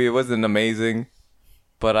good movie. It wasn't amazing,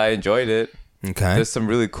 but I enjoyed it. Okay. There's some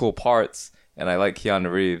really cool parts, and I like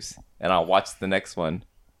Keanu Reeves. And I'll watch the next one.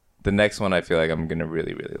 The next one I feel like I'm gonna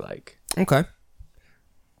really, really like. Okay.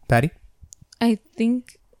 Patty? I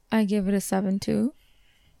think I give it a 7 too.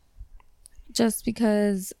 Just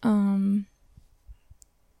because, because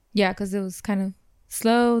it was kind of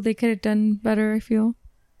slow. They could have done better, I feel.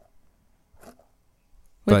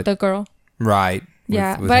 With But- the girl. Right.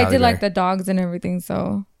 Yeah, With but I Halle did like Berry. the dogs and everything,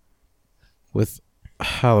 so With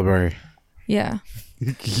Halle Berry. yeah.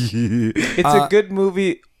 It's a good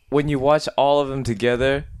movie when you watch all of them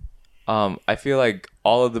together. I feel like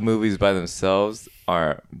all of the movies by themselves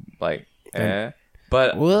are like, but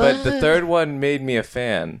the third one made me a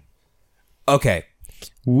fan. Okay.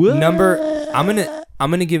 I'm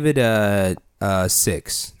gonna give it a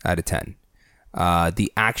 6 out of 10.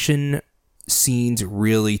 The action scenes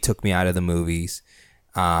really took me out of the movies,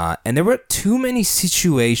 and there were too many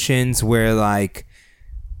situations where like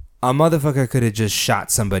a motherfucker could have just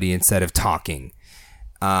shot somebody instead of talking,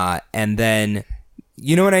 and then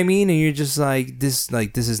you know what I mean, and you're just like this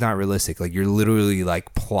is not realistic. Like you're literally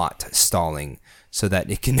like plot stalling so that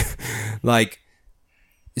it can like.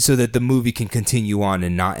 So that the movie can continue on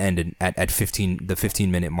and not end at the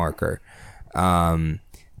 15-minute marker. And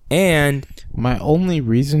My only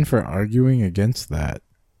reason for arguing against that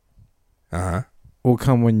will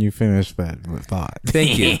come when you finish that thought.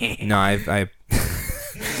 thank you. No, I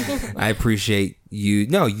appreciate you.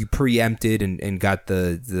 No, you preempted and got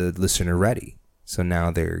the listener ready. So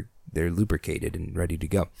now they're lubricated and ready to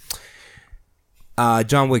go.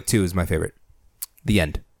 John Wick 2 is my favorite. The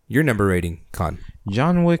end. Your number rating, Con.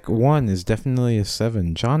 John Wick 1 is definitely a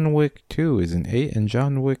 7. John Wick 2 is an 8. And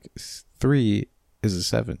John Wick 3 is a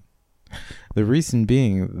 7. The reason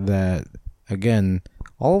being that, again,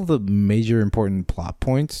 all of the major important plot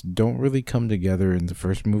points don't really come together in the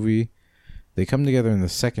first movie. They come together in the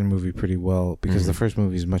second movie pretty well because the first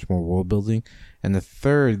movie is much more world building. And the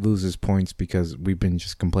third loses points because we've been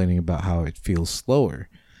just complaining about how it feels slower.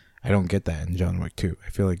 I don't get that in John Wick 2.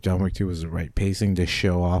 I feel like John Wick 2 was the right pacing to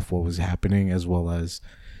show off what was happening as well as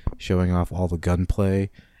showing off all the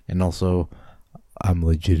gunplay. And also, I'm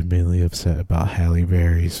legitimately upset about Halle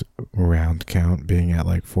Berry's round count being at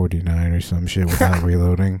like 49 or some shit without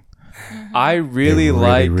reloading. I really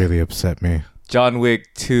like really upset me. John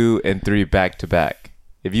Wick 2 and 3 back to back.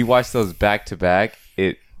 If you watch those back to back,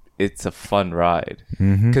 it's a fun ride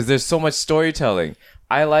because there's so much storytelling.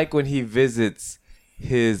 I like when he visits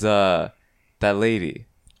his that lady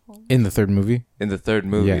In the third movie? in the third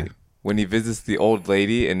movie. Yeah. When he visits the old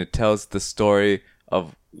lady and it tells the story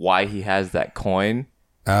of why he has that coin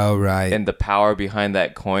Oh, right. and the power behind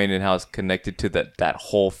that coin and how it's connected to that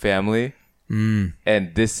whole family. And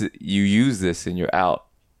you use this and you're out.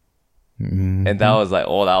 And that was like, that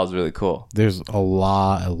was really cool. There's a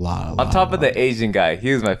lot. On top of the Asian guy,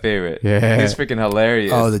 he was my favorite. Yeah. He was freaking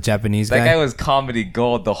hilarious. Oh, the Japanese that guy? guy was comedy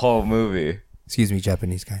gold the whole movie. Excuse me,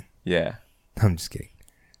 Japanese guy. Yeah. I'm just kidding.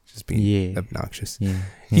 Just being Yeah. obnoxious. Yeah.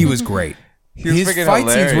 He was great. He was His freaking fight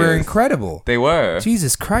scenes were hilarious. incredible. They were.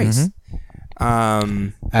 Jesus Christ.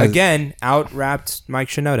 Again, out-rapped Mike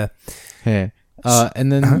Shinoda. Yeah.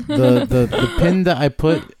 And then the pin that I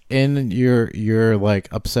put in you're like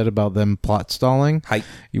upset about them plot stalling. Hype.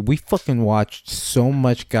 We fucking watched so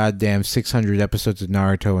much goddamn 600 episodes of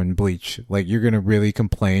Naruto and Bleach. Like, you're gonna really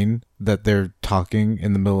complain that they're talking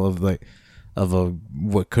in the middle of like of a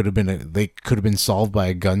what could have been solved by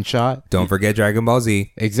a gunshot. Don't forget Dragon Ball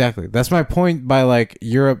Z. Exactly. That's my point. By like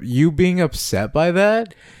you being upset by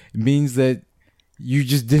that means that you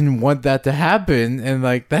just didn't want that to happen, and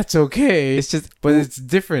like that's okay. It's just, but it's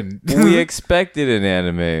different. we expect it in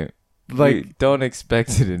anime. Like, we don't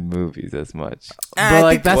expect it in movies as much. but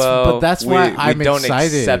like that's why I'm we don't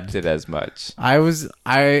excited. accept it as much.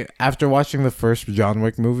 I after watching the first John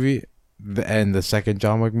Wick movie and the second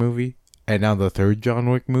John Wick movie and now the third John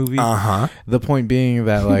Wick movie. The point being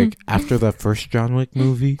that like after the first John Wick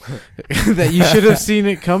movie, that you should have seen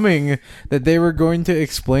it coming, that they were going to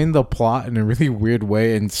explain the plot in a really weird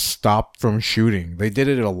way and stop from shooting. They did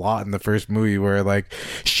it a lot in the first movie where like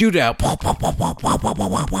shootout,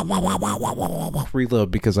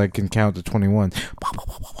 reload because I can count to 21.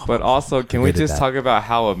 But also, can we Hated just that. talk about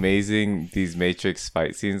how amazing these Matrix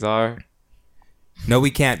fight scenes are? No,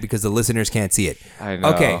 we can't because the listeners can't see it. I know.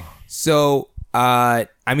 Okay, so I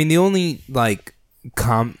mean, the only like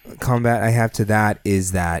combat I have to that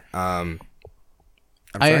is that I'm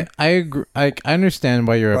sorry? I agree. I understand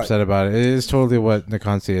why you're What? upset about it. It is totally what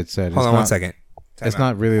Nikonsi had said. Hold on 1 second. It's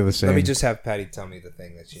not really the same. Let me just have Patty tell me the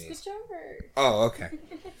thing that she needs. Oh, okay.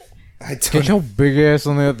 I Get don't. your big ass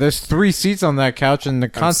on there. There's 3 seats on that couch, and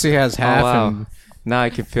Nikonsi has half. Oh, wow. And Now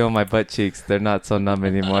I can feel my butt cheeks. They're not so numb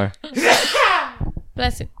anymore.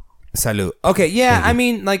 Bless you. Salute. Okay, yeah, I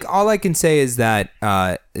mean, like, all I can say is that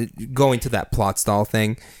going to that plot stall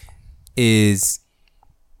thing is,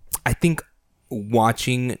 I think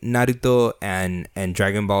watching Naruto and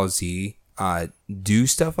Dragon Ball Z do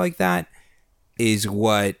stuff like that is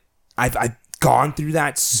what I've gone through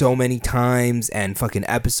that so many times, and fucking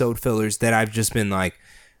episode fillers that I've just been like,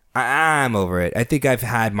 I'm over it. I think I've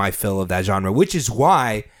had my fill of that genre, which is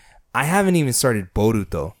why I haven't even started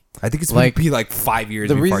Boruto. I think it's going to be like 5 years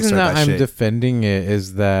the before I reason start that that I'm shit. defending it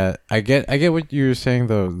is that I get what you were saying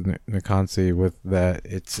though, Nikonsi, with that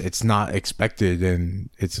it's not expected and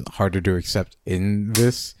it's harder to accept in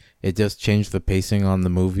this. It just changed the pacing on the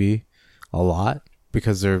movie a lot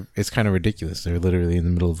because it's kind of ridiculous. They're literally in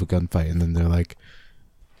the middle of a gunfight and then they're like,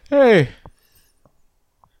 "Hey,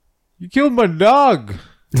 you killed my dog."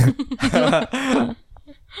 And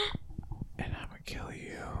I'm gonna kill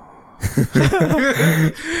you.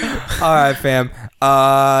 All right, fam.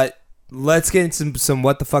 Let's get into some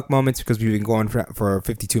what the fuck moments because we've been going for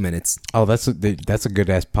 52 minutes. Oh, that's a good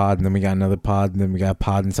ass pod, and then we got another pod, and then we got a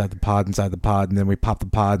pod inside the pod inside the pod, and then we pop the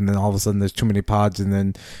pod, and then all of a sudden there's too many pods, and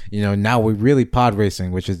then now we're really pod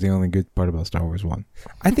racing, which is the only good part about Star Wars 1.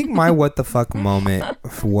 I think my what the fuck moment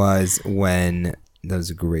was when that was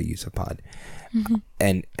a great use of pod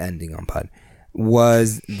and ending on pod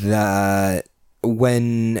was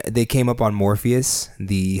when they came up on Morpheus,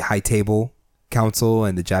 the high table council,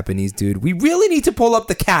 and the Japanese dude. We really need to pull up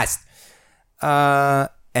the cast. And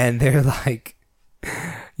they're like,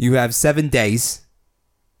 you have 7 days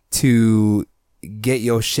to get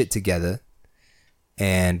your shit together,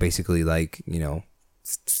 and basically like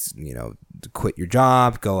quit your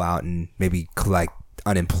job, go out and maybe collect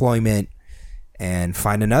unemployment and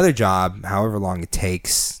find another job, however long it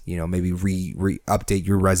takes. Maybe update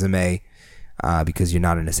your resume because you're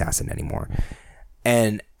not an assassin anymore.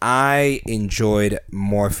 And I enjoyed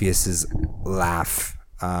Morpheus's laugh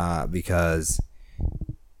because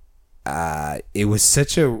it was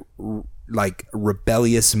such a like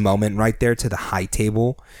rebellious moment right there to the high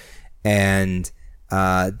table, and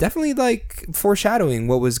definitely like foreshadowing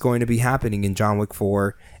what was going to be happening in John Wick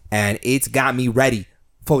 4, and it's got me ready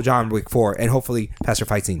for John Wick 4 and hopefully faster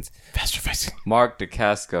fight scenes. Mark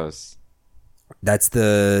Dacascos. That's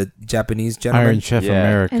the Japanese gentleman. Iron Chef Yeah.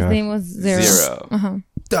 America. His name was Zero. Zero. Uh-huh.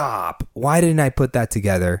 Stop. Why didn't I put that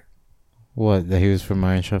together? What? That he was from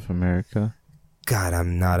Iron Chef America. God,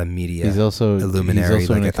 I'm not a media. He's also Illuminary, He's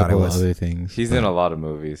also like in I a thought I couple of was. other things. He's in a lot of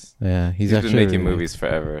movies. Yeah, He's actually been making really- movies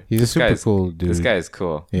forever. He's a This super guy's- cool dude. This guy is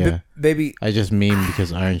cool. Yeah, Baby, I just meme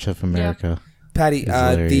because Iron Chef America. Patty, It's the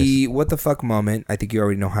hilarious. what the fuck moment, I think you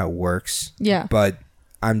already know how it works, Yeah. but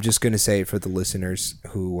I'm just going to say it for the listeners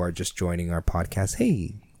who are just joining our podcast.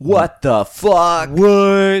 Hey. What the fuck?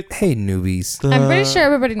 What? Hey, newbies. I'm pretty sure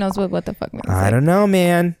everybody knows what the fuck means. I don't know,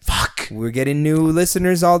 man. Fuck. We're getting new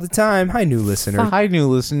listeners all the time. Hi, new listener. Hi, new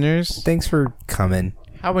listeners. Thanks for coming.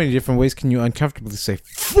 How many different ways can you uncomfortably say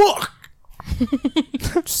 "fuck"?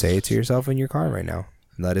 Say it to yourself in your car right now.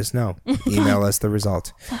 Let us know. Email us the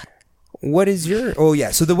result. What is your... Oh,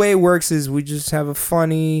 yeah. So the way it works is we just have a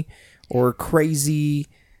funny or crazy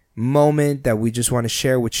moment that we just want to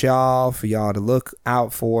share with y'all for y'all to look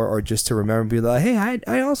out for, or just to remember and be like, hey,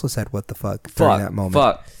 I also said what the fuck during that moment.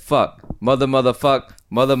 Fuck, motherfuck,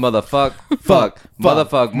 fuck,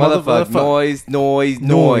 motherfuck,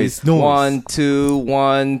 noise. 1, 2,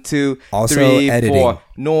 1, 2, Also 3, editing. 4.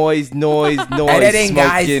 Noise. Editing,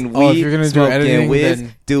 guys. Smoking Oh, if weed, you're gonna do smoking editing, whiz,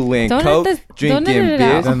 then- doing Don't coke, edit this- drinking don't edit it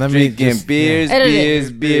beers, out. Then let me drinking just- beers, Edit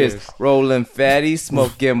it. beers, rolling fatty,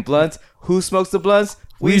 smoking blunts. Who smokes the blunts?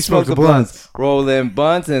 We We smoke smoke the the blunts. Rolling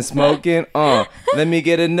blunts and smoking. Let me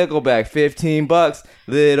get a nickel back. $15.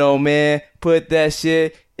 Little man, put that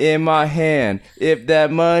shit in my hand. If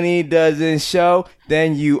that money doesn't show,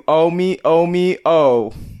 then you owe me.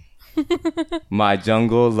 My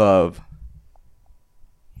jungle love.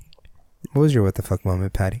 What was your what the fuck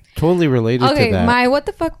moment, Patty? Totally related Okay, to that. my what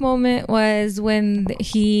the fuck moment was when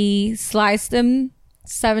he sliced him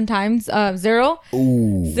 7 times. Zero.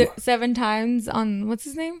 Ooh. 7 times on what's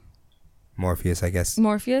his name? Morpheus, I guess.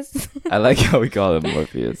 Morpheus. I like how we call him It's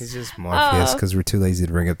Morpheus. just Morpheus Oh. because we're too lazy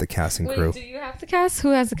to bring up the cast and crew. Wait, do you have the cast?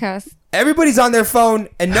 Who has the cast? Everybody's on their phone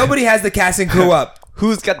and nobody has the cast and crew up.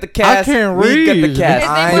 Who's got the cast? can't We got the read. cast.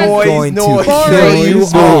 I'm going to noise. kill you all.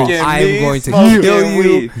 Smoking I am weed, going to smoking kill you.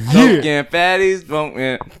 weed, Smoking fatties,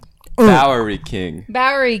 smoking Bowery King.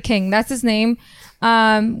 Bowery King. That's his name.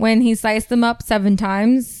 When he sliced them up 7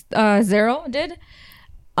 times. Zero did.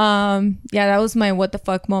 Yeah, that was my what the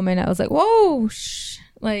fuck moment. I was like, whoa,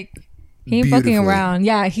 like he ain't fucking Beautifully. around.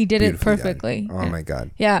 Yeah, he did it Beautifully done. perfectly. Oh my god.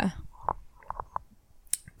 Yeah.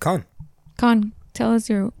 Con. Con, tell us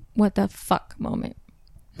your what the fuck moment.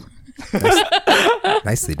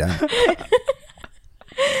 Nicely done.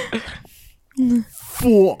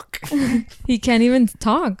 Fuck. He can't even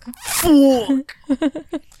talk.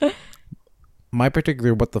 My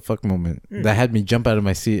particular what the fuck moment that had me jump out of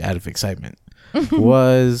my seat out of excitement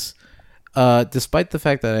was despite the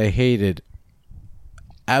fact that I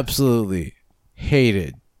absolutely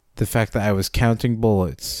hated the fact that I was counting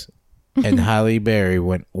bullets and Halle Berry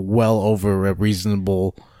went well over a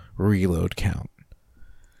reasonable reload count.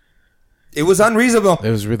 It was unreasonable. It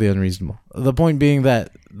was really unreasonable. The point being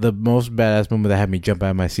that the most badass moment that had me jump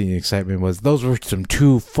out of my seat in excitement was those were some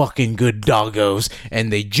 2 fucking good doggos, and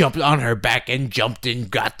they jumped on her back and jumped and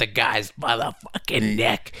got the guys by the fucking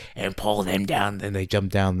neck and pulled him down. Then they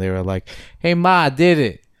jumped down. They were like, "Hey, Ma, I did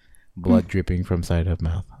it." Blood dripping from side of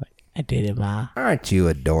mouth. Like, I did it, Ma. Aren't you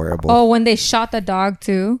adorable? Oh, when they shot the dog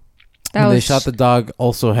too. That When was they shot the dog,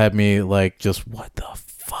 also had me like, just what the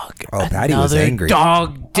fuck? Oh, Patty was Another angry.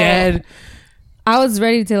 Dog dead. I was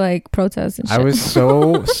ready to like protest and shit. I was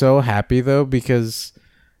so happy though, because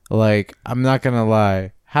like I'm not gonna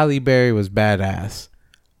lie, Halle Berry was badass.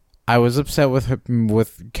 I was upset with her,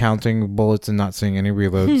 with counting bullets and not seeing any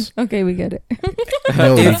reloads. Okay, we get it.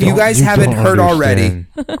 No, If you guys haven't heard already,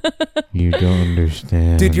 you don't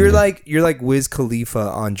understand, dude, you're like Wiz Khalifa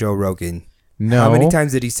on Joe Rogan. no. How many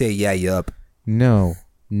times did he say yeah, yup? No,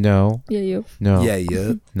 Yeah, you. no, Yeah,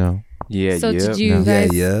 yup. no, Yeah, So yep. did you No.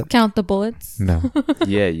 guys Yeah, yep. count the bullets? no.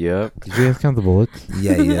 Yeah, yep. Did you guys count the bullets?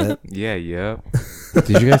 Yeah, yup. Yeah, yep.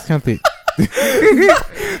 Did you guys count the?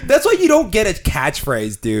 That's why you don't get a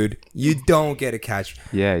catchphrase, dude. You don't get a catch.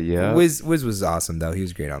 Yeah, yep. Wiz was awesome though. He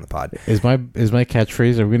was great on the pod. Is my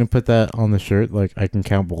catchphrase? Are we gonna put that on the shirt? Like I can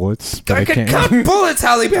count bullets, but I can count bullets,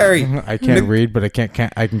 Halle Berry. I can't read, but I can't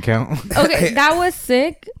count. I can count. Okay, that was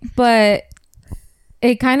sick, but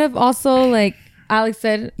it kind of also like Alex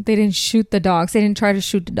said, they didn't shoot the dogs. They didn't try to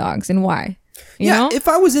shoot the dogs, and why? You Yeah, know? if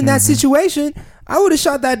I was in that situation, I would have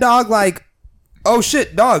shot that dog like, oh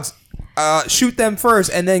shit, dogs. Shoot them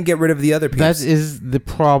first and then get rid of the other people. That is the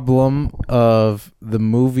problem of the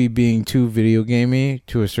movie being too video gamey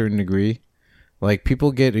to a certain degree. Like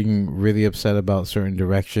people getting really upset about certain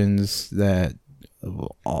directions that,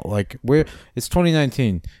 like, it's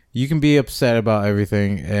 2019. You can be upset about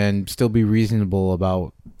everything and still be reasonable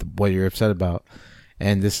about what you're upset about.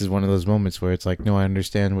 And this is one of those moments where it's like, no, I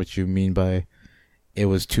understand what you mean by it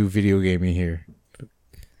was too video gamey here.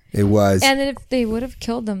 It was. And if they would have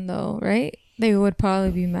killed them, though, right? They would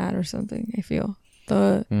probably be mad or something. I feel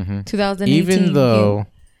the 2018 Even though game,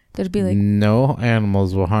 they'd be like, no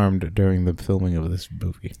animals were harmed during the filming of this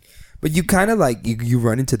movie. But you kind of like you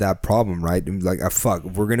run into that problem, right? Like, fuck,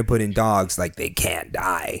 if we're gonna put in dogs, like they can't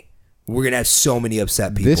die. We're gonna have so many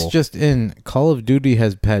upset people. This just in, Call of Duty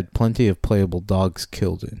has had plenty of playable dogs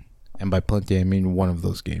killed in, and by plenty I mean one of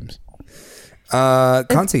those games.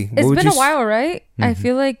 Conti, it's been a while, right? I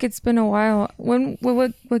feel like it's been a while.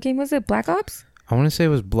 What game was it? Black Ops? I want to say it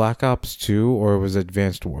was Black Ops 2 or it was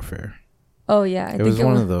Advanced Warfare. Oh yeah, I It was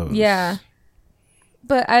one of those. Yeah,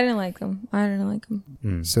 But I didn't like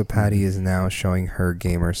him. So Patty is now showing her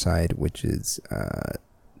gamer side, which is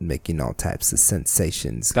making all types of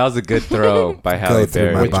sensations. That was a good throw by Halle through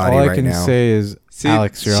my Berry. Which body all I right can now. say is, See,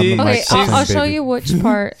 Alex, you're on the she- mic. Okay, section, I'll show baby. you which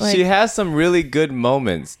part. Like, She has some really good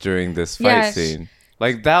moments during this fight Yeah, scene.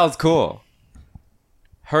 Like, that was cool.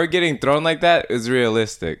 Her getting thrown like that is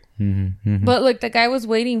realistic. but look, the guy was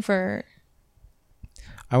waiting for her.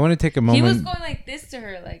 I want to take a He moment. was going like this to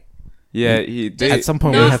her, like. Yeah, he did. At some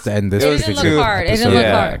point, No, we have to end this. it It was didn't too- look hard. It episode. didn't look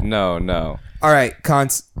yeah, hard. no. All right,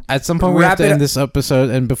 Cons. At some point, we Wrap have to it end up. this episode.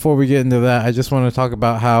 And before we get into that, I just want to talk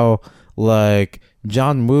about how, like,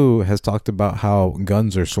 John Woo has talked about how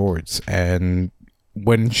guns are swords, and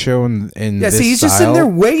when shown in Yeah, this see, he's just sitting style-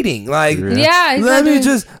 there waiting. Like, Yeah, he's let not me doing-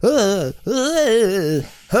 just.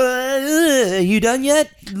 You done yet?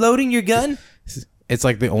 Loading your gun? It's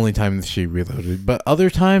like the only time she reloaded, but other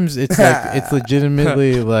times it's like it's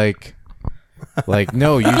legitimately like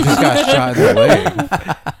no, you just got shot in the leg.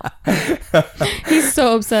 He's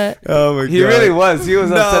so upset. Oh my He really was. He was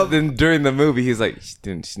No. upset then during the movie. He's like,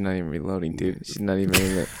 she's not even reloading, dude. She's not even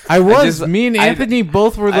reloading. I was. just- Me and I- Anthony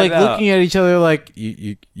both were I like know. looking at each other like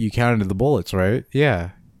you counted the bullets, right?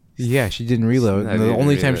 Yeah. Yeah, she didn't reload. She And the didn't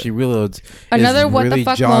only time reload. she reloads Another is what really the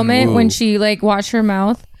fuck John moment Woo. when she like washed her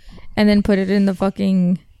mouth and then put it in the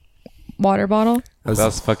fucking water bottle. That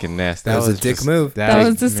was fucking nasty. That was a dick just- move. That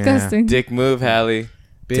was yeah. disgusting. Dick move, Hallie.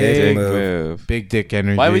 Big, Dick move. move. big dick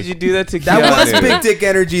energy. Why would you do that to Keanu? That was big dick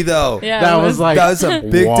energy, though. Yeah, That it was like That was some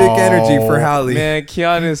big dick energy for Hallie. Man,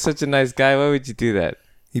 Keanu is such a nice guy. Why would you do that?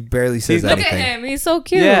 He barely says He's- Look at anything. him. He's so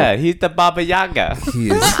cute. Yeah, he's the Baba Yaga. He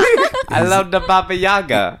is. I love the Baba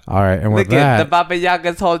Yaga. All right, and with Look at the that, Baba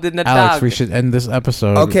Yaga's holding the Alex, dog. we should end this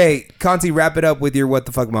episode. Okay, Conti, wrap it up with your what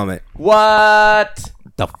the fuck moment. What?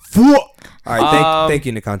 The fuck. All right, Um, thank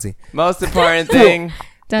you, Nikanti. Most important thing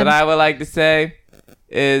Done. that I would like to say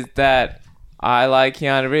is that I like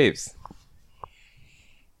Keanu Reeves.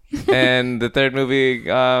 And the third movie,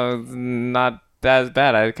 not as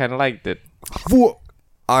bad. I kind of liked it.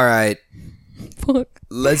 All right, Fuck.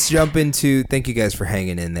 let's jump into. Thank you guys for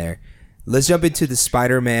hanging in there. Let's jump into the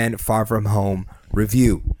Spider-Man Far From Home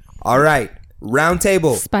review. All right, round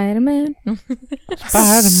table Spider-Man.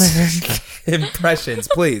 Spider-Man, impressions,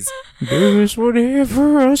 please. there's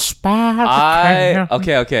whatever a spider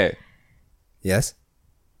can. Okay. Yes.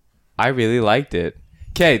 I really liked it.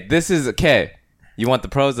 Okay, this is okay. You want the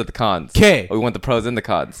pros or the cons? 'Kay. Or we want the pros and the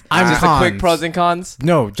cons? I'm just a quick cons. pros and cons.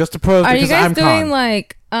 No, just the pros Are you because guys I'm doing con.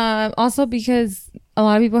 like also because a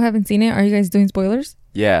lot of people haven't seen it? Are you guys doing spoilers?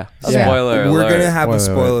 Yeah. Okay. Spoiler We're alert. gonna have a Wait, wait,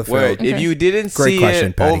 spoiler Wait, filled. if Okay. you didn't Great see question,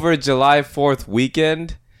 it Patty. over July 4th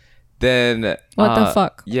weekend, then What the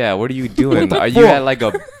fuck? Yeah, what are you doing? the Are you fuck? at like a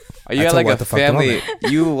are you That's at a like what a the fuck family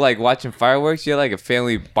you like watching fireworks? You at like a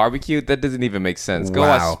family barbecue? That doesn't even make sense. Go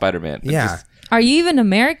Wow. watch Spider-Man. But Yeah. just- Are you even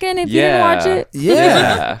American if you didn't Yeah. watch it?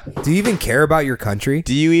 Yeah. Do you even care about your country?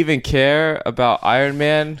 Do you even care about Iron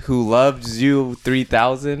Man who loves you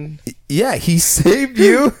 3000? Yeah, he saved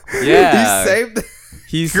you. Yeah. he saved.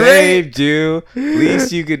 He Great. saved you.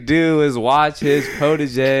 Least you could do is watch his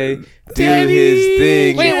protege do his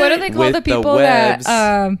thing. Wait, what do they call with the people that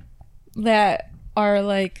webs. that are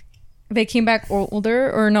like they came back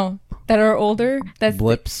older or no that are older? That's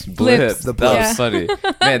Blips. Blip. Blips. The That Yeah. was funny.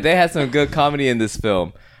 Man, they had some good comedy in this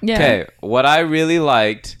film. Yeah. Okay, what I really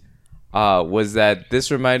liked was that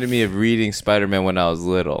this reminded me of reading Spider-Man when I was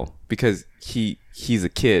little because he's a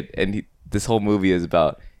kid and this whole movie is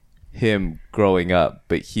about him growing up,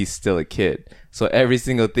 but he's still a kid. So every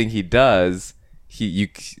single thing he does, it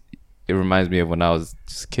reminds me of when I was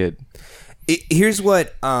just a kid. Here's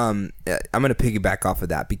what I'm gonna piggyback off of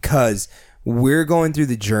that because we're going through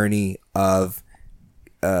the journey of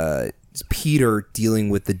Peter dealing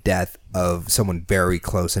with the death of someone very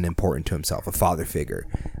close and important to himself, a father figure.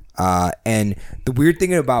 And the weird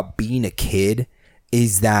thing about being a kid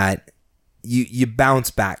is that you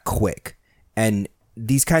bounce back quick, and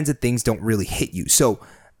these kinds of things don't really hit you. So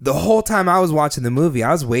the whole time I was watching the movie,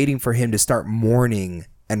 I was waiting for him to start mourning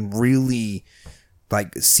and really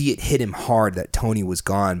like see it hit him hard that Tony was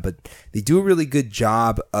gone. But they do a really good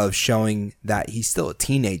job of showing that he's still a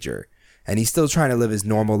teenager and he's still trying to live his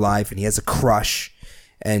normal life, and he has a crush,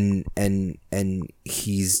 and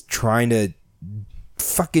he's trying to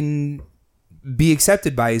fucking be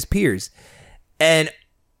accepted by his peers. And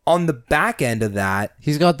on the back end of that,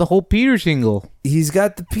 He's got the whole Peter tingle. he's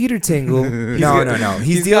got the Peter tingle. No. He's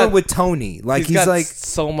he's dealing got- with Tony. Like he's got like,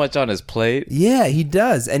 so much on his plate. yeah, he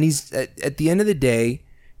does. And he's at the end of the day,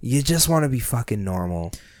 you just want to be fucking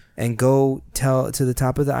normal. and go to the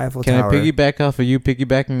top of the Eiffel Can Tower. I piggyback off of you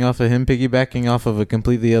piggybacking off of him piggybacking off of a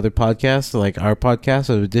completely other podcast, like our podcast,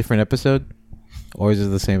 or a different episode? Or is it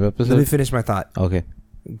the same Let me episode? finish my thought. Okay.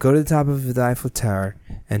 Go to the top of the Eiffel Tower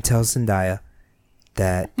and tell Zendaya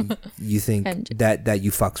that you think MJ. that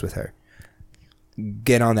you fucks with her.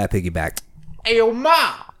 Get on that piggyback. Ayo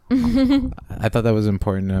ma! I thought that was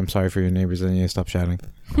important, and I'm sorry for your neighbors. I need to stop shouting.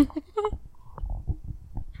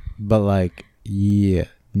 But like, yeah,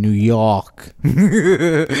 New York. I'm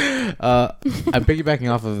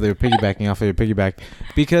piggybacking off of their piggyback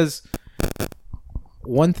because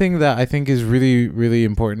one thing that I think is really, really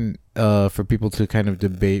important for people to kind of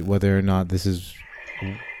debate whether or not this is. Oh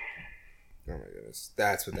my goodness,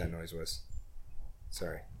 that's what that noise was.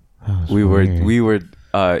 Sorry. We were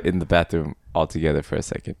in the bathroom all together for a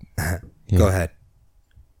second. Go ahead.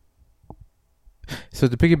 So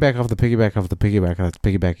to piggyback off the piggyback off the piggyback that's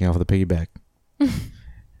piggybacking off the piggyback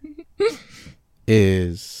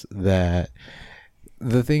is that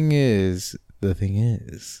the thing is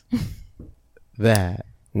that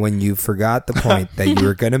When you forgot the point that you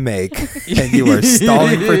were gonna make and you were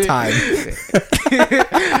stalling for time.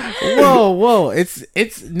 whoa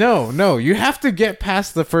it's no you have to get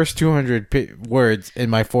past the first 200 words in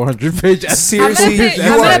my 400 page Seriously,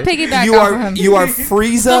 I'm gonna piggyback you off are of him. you are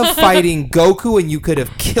Frieza fighting Goku, and you could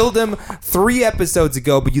have killed him 3 episodes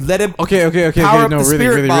ago, but you let him. Okay. Power up No, the really,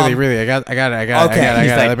 spirit really, bomb. really. I got it. Okay.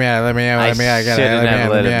 He's like, Let me out. I got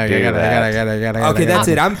it. Okay, that's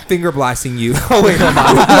it. I'm finger blasting you. Oh wait, hold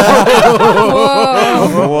on.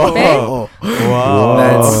 Whoa.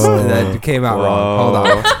 Whoa. That came out wrong. Hold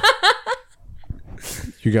on.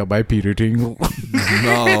 You got my Peter Tingle.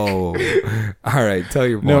 No. All right, tell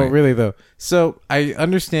your point. No, really though. So I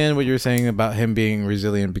understand what you're saying about him being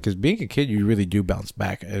resilient because being a kid, you really do bounce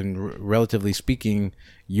back, and relatively speaking,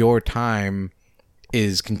 your time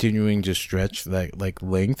is continuing to stretch like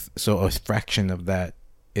length. So a fraction of that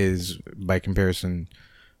is, by comparison,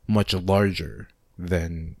 much larger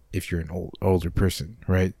than if you're an older person,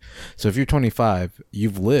 right? So if you're 25,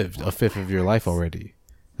 you've lived a fifth of your life already.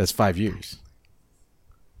 That's 5 years.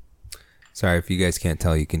 Sorry, if you guys can't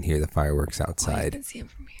tell, you can hear the fireworks outside.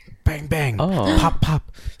 Bang bang. Oh.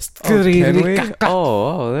 Pop. Oh, can we?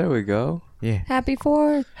 Oh, there we go. Yeah. Happy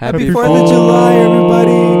 4th. Happy 4th of July,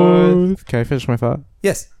 everybody. Can I finish my thought?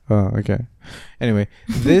 Yes. Oh, okay. Anyway,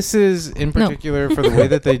 this is in particular for the way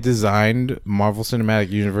that they designed Marvel Cinematic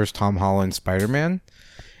Universe Tom Holland Spider-Man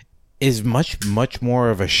is much more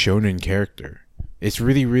of a shonen character. It's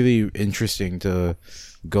really, really interesting to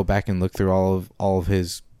go back and look through all of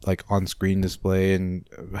his like on-screen display and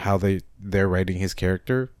how they're writing his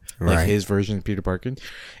character. Like Right. his version of Peter Parker.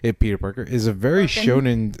 Peter Parker is a very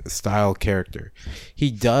shonen style character.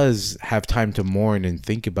 He does have time to mourn and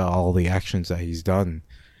think about all the actions that he's done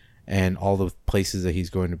and all the places that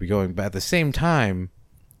he's going to be going. But at the same time,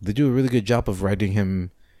 they do a really good job of writing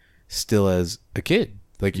him still as a kid,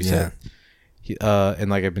 like you said.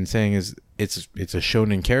 And like I've been saying, is it's a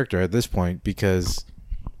shonen character at this point because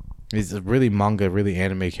he's a really manga, really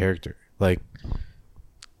anime character. Like,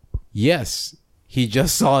 yes, he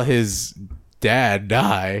just saw his dad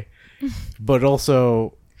die, but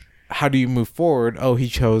also, how do you move forward? Oh, he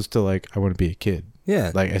chose to I want to be a kid.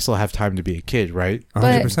 Yeah. Like I still have time to be a kid, right?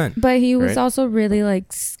 100%. But he was Right? also really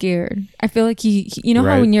scared. I feel like he you know how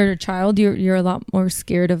Right. when you're a child you're a lot more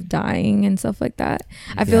scared of dying and stuff like that.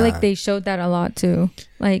 I feel Yeah. like they showed that a lot too.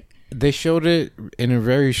 Like They showed it in a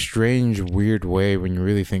very strange, weird way when you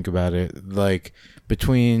really think about it. Like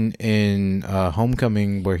between in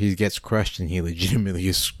Homecoming, where he gets crushed and he legitimately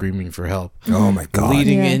is screaming for help, Oh my god.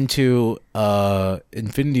 leading Yeah. into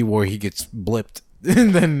Infinity War, he gets blipped,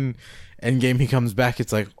 and then Endgame he comes back.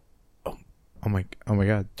 It's like, oh my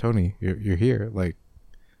god, Tony, you're here. Like,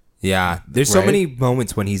 Yeah, there's so Right? many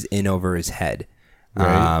moments when he's in over his head,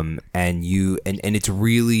 Right. and it's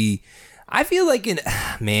really, I feel like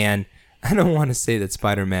man, I don't want to say that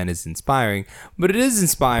Spider-Man is inspiring, but it is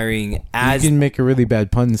inspiring as you can make a really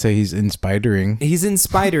bad pun and say he's inspiring. he's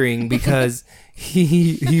inspiring because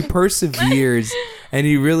he perseveres and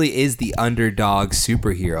he really is the underdog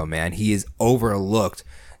superhero, man. He is overlooked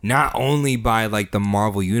not only by the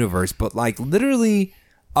Marvel universe, but literally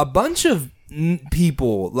a bunch of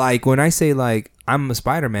people. Like when I say I'm a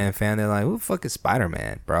Spider-Man fan, they're like, who the fuck is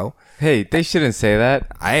Spider-Man, bro? Hey, they shouldn't say that.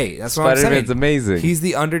 Hey, that's what I'm saying. Spider-Man's amazing. He's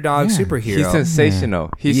the underdog superhero. He's sensational.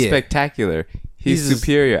 He's Yeah. spectacular. He's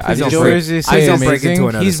superior. Please don't Joe break- is please say don't break amazing. into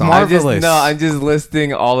another He's song. marvelous. I'm just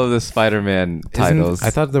listing all of the Spider-Man titles. I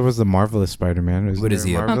thought there was the Marvelous Spider-Man. What is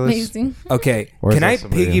he? Amazing. Okay, Or is can that I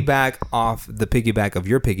somebody piggyback off the piggyback of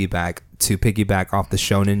your piggyback to piggyback off the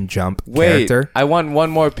Shonen Jump Wait, character? I want one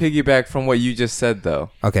more piggyback from what you just said, though.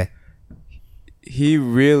 Okay. He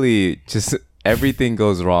really just everything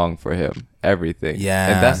goes wrong for him. Everything.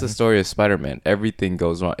 Yeah. And that's the story of Spider-Man. Everything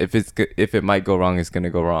goes wrong. If it might go wrong, it's gonna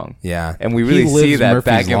go wrong. Yeah. And we He really see lives that Murphy's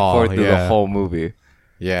back and Law, forth through the yeah. whole movie.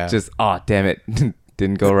 Yeah. Just damn it,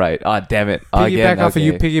 didn't go right. Damn it. Piggyback Again, off of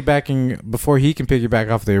you okay. piggybacking before he can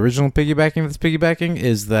piggyback off the original piggybacking that's piggybacking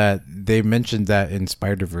is that they mentioned that in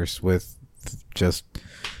Spider-Verse with just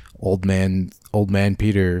old man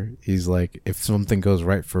Peter. He's like, if something goes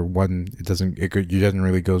right for one, it doesn't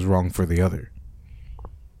really goes wrong for the other.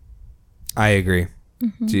 I agree.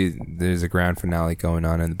 Gee, there's a grand finale going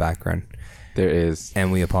on in the background, There is. and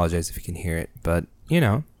we apologize if you can hear it, but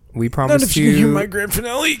we promised you grand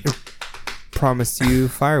finale. promised you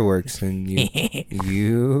fireworks, and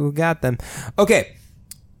you got them. Okay,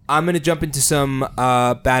 I'm gonna jump into some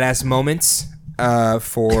badass moments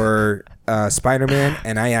for Spider-Man,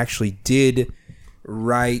 and I actually did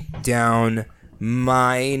write down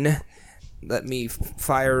mine. Let me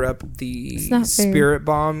fire up the not fair. spirit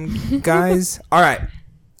bomb, guys. All right,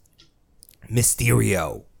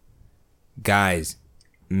 Mysterio, guys.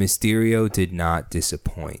 Mysterio did not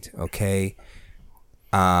disappoint. Okay.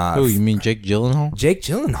 Oh, you mean Jake Gyllenhaal? Jake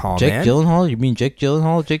Gyllenhaal, Jake man. Gyllenhaal? You mean Jake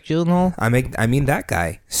Gyllenhaal? Jake Gyllenhaal? I mean that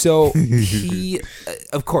guy. So he,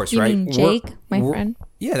 of course, You right? mean Jake, my we're- friend?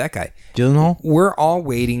 Yeah, that guy. Gyllenhaal? We're all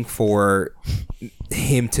waiting for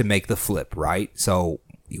him to make the flip, right? So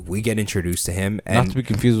we get introduced to him, Not to and be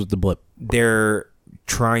confused with the blip. they're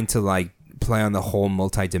trying to like play on the whole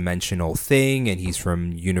multi-dimensional thing, and he's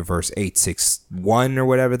from universe 861 or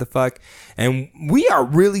whatever the fuck, and we are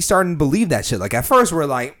really starting to believe that shit. Like at first we're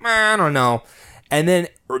like, man, I don't know, and then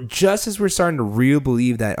just as we're starting to really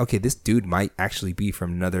believe that, okay, this dude might actually be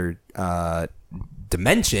from another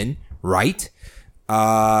dimension, right?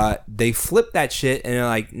 They flip that shit and they're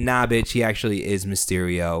like, nah, bitch, he actually is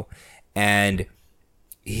Mysterio, and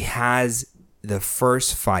he has the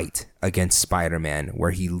first fight against Spider-Man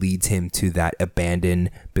where he leads him to that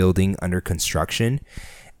abandoned building under construction,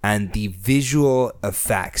 and the visual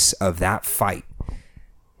effects of that fight,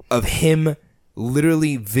 of him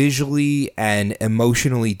literally visually and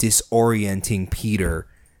emotionally disorienting Peter,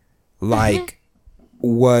 like,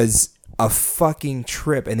 was a fucking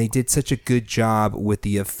trip. And they did such a good job with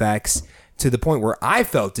the effects to the point where I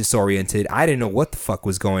felt disoriented. I didn't know what the fuck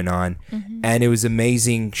was going on. And it was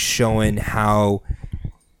amazing showing how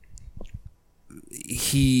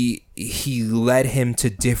he led him to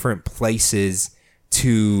different places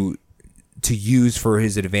to use for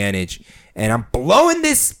his advantage. And I'm blowing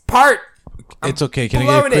this part. It's okay. Can I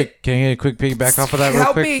blowing get a quick piggyback off of that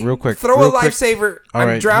Help me. real quick? Throw real a quick. lifesaver. All I'm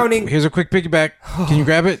right, drowning. Here's a quick piggyback. Can you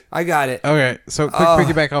grab it? I got it. Okay, so quick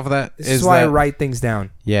piggyback off of that This is why I that write things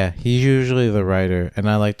down. yeah, he's usually the writer, and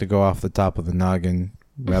I like to go off the top of the noggin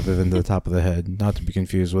rather than the top of the head, not to be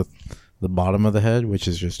confused with the bottom of the head, which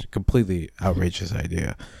is just a completely outrageous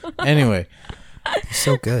idea. Anyway,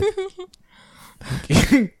 So good.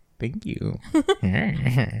 thank you.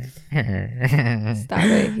 Stop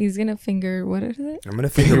it. He's gonna finger. What is it? I'm gonna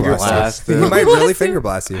finger blast you. blast He might really finger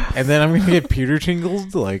blast you. And then I'm gonna get Peter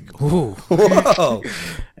tingles like, ooh. Whoa.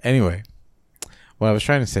 Anyway, what I was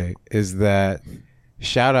trying to say is that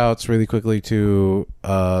shout outs really quickly to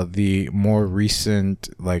the more recent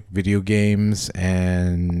like video games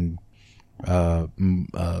and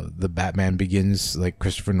the Batman Begins, like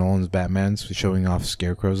Christopher Nolan's Batman's, showing off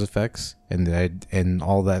Scarecrow's effects and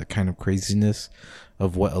all that kind of craziness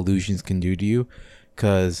of what illusions can do to you.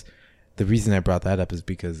 Because the reason I brought that up is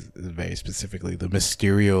because very specifically the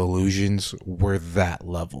Mysterio illusions were that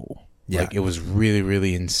level. Yeah. Like it was really,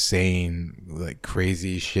 really insane, like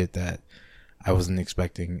crazy shit that I wasn't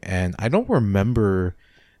expecting. And I don't remember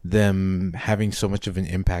them having so much of an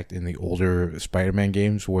impact in the older Spider-Man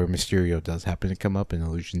games where Mysterio does happen to come up and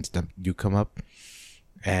illusions do come up.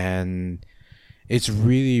 And it's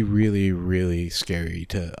really, really, really scary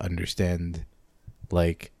to understand,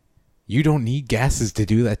 like, you don't need gases to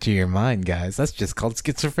do that to your mind, guys. That's just called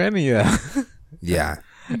schizophrenia. Yeah.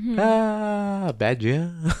 Ah, bad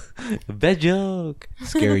joke. Bad joke.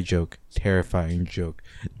 Scary joke. Terrifying joke.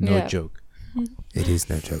 No Yeah. joke. It is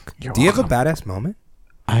no joke. You're Do you have a welcome. badass moment?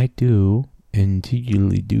 I do.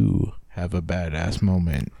 Indeedly do. have a badass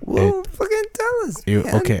moment. Well, fucking tell us.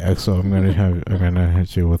 man. Okay, so I'm gonna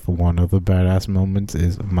hit you with one of the badass moments.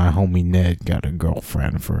 Is my homie Ned got a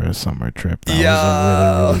girlfriend for a summer trip? That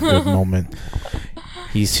was a really, really good moment.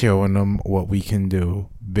 He's showing them what we can do.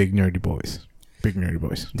 Big nerdy boys.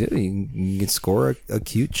 Dude, you can score a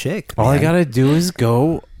cute chick. All I man. gotta do is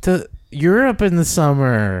go to Europe in the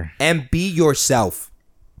summer. And be yourself.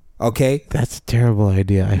 Okay? That's a terrible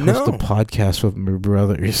idea. I host No. a podcast with my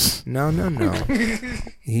brothers. No.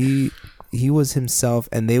 he was himself,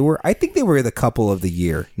 and I think they were the couple of the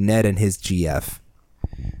year, Ned and his GF.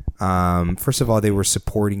 First of all, they were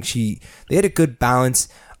supporting. They had a good balance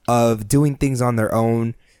of doing things on their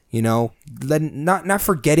own, you know, not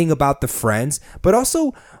forgetting about the friends, but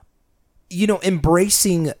also, you know,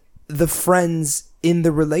 embracing the friends in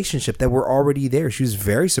the relationship that were already there. She was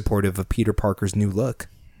very supportive of Peter Parker's new look.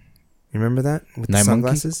 You remember that with the Night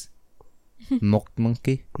sunglasses? Milk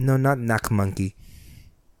monkey? No, not Knack Monkey.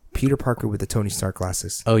 Peter Parker with the Tony Stark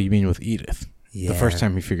glasses. Oh, you mean with Edith? Yeah. The first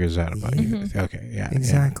time he figures out about Edith. Okay, yeah.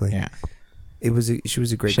 Exactly. Yeah. She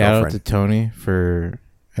was a great Shout out girlfriend. to Tony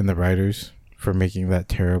and the writers for making that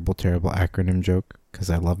terrible, terrible acronym joke because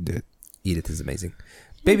I loved it. Edith is amazing.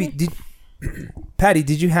 Baby, Patty,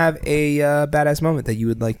 did you have a badass moment that you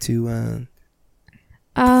would like to?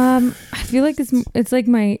 I feel like it's like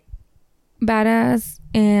my badass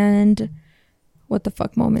and what the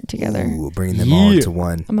fuck moment together. Ooh, bringing them all into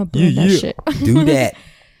one. I'm gonna blend that shit. Do that.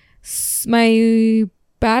 My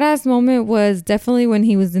badass moment was definitely when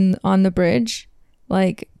he was on the bridge,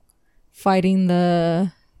 like fighting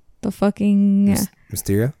the fucking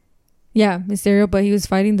Mysterio? Mysterio, but he was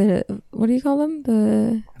fighting the, what do you call them?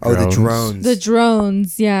 The Drones. The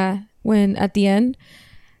drones, yeah. When at the end,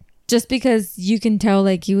 just because you can tell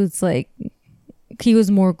like he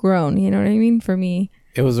was more grown, you know what I mean? For me,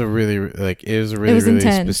 It was a really really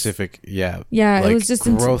intense. specific, Yeah, like it was just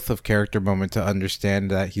growth of character moment to understand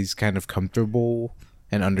that he's kind of comfortable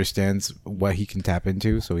and understands what he can tap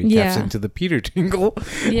into. So he taps Yeah. into the Peter tingle,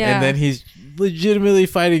 Yeah. and then he's legitimately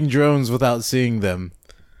fighting drones without seeing them.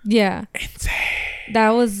 Yeah. Insane. That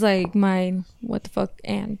was like my what the fuck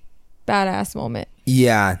and badass moment.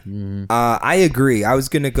 Yeah. I agree. I was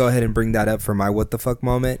going to go ahead and bring that up for my what the fuck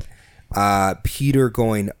moment. Peter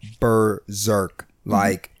going berserk.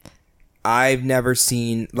 Like, I've never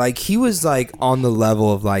seen, like, he was like on the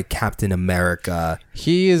level of like Captain America.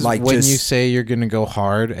 He is Like, when just- you say you're gonna go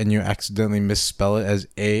hard and you accidentally misspell it as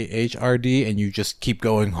AHRD and you just keep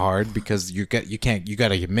going hard because you gotta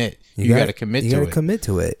commit. You gotta commit You to gotta it. commit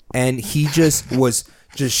to it. And he just was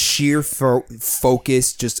just sheer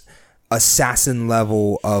focus, just assassin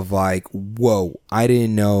level of like, whoa, I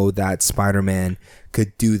didn't know that Spider-Man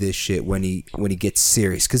could do this shit when he gets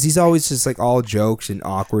serious, because he's always just like all jokes and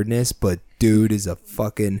awkwardness, but dude is a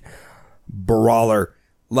fucking brawler.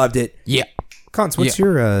 Loved it. Yeah. Cons, what's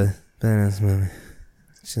your badass moment?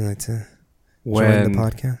 Would you like to join the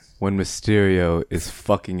podcast? When Mysterio is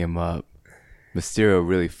fucking him up. Mysterio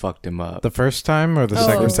really fucked him up. The first time or the Oh.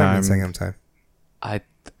 second First time time? and second time.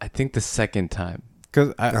 I think the second time.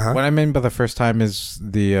 Because Uh-huh. what I mean by the first time is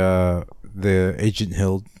the Agent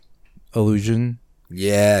Hill illusion.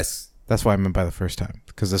 Yes. That's what I meant by the first time.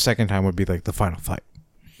 Because the second time would be like the final fight.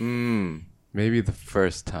 Maybe the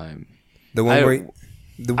first time. The one where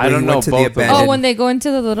I don't he know went to the both of them. abandoned. Oh, when they go into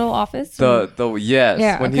the little office. Yes,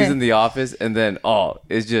 Yeah, when he's okay. in the office and then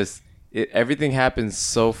it's just everything happens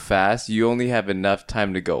so fast. You only have enough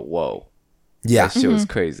time to go, whoa. Yeah. That shit was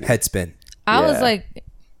crazy. Head spin. I was Yeah. like,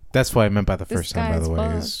 That's what I meant by the This first time, by guy's the way.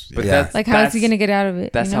 fucked. Is, But Yeah. that's like, how is he that's- gonna get out of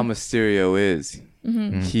it? That's you how know? Mysterio is.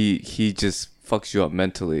 He just fucks you up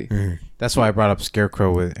mentally. that's why I brought up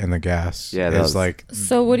Scarecrow in the gas. Yeah, It's that was- like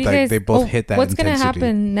So what do you like, guys? they both hit that What's gonna intensity.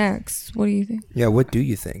 happen next? What do you think? Yeah, what do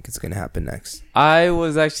you think is going to happen next? I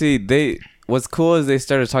was actually what's cool is they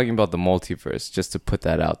started talking about the multiverse, just to put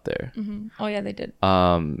that out there. Oh yeah, they did.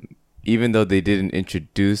 Even though they didn't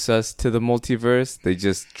introduce us to the multiverse, they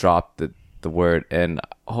just dropped the word. And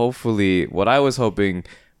hopefully, what I was hoping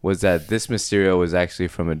was that this Mysterio was actually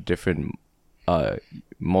from a different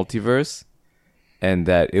multiverse, and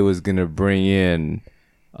that it was gonna bring in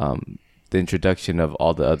the introduction of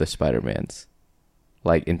all the other Spider-Mans,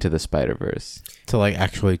 like into the Spider-Verse. to like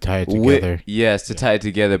actually tie it together. Yes, to tie it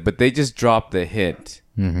together. But they just dropped the hint.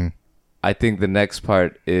 Mm-hmm. I think the next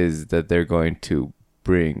part is that they're going to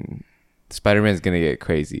bring Spider-Man's gonna get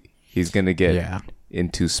crazy. He's gonna get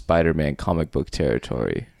into Spider-Man comic book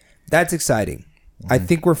territory. That's exciting. I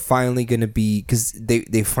think we're finally going to be, because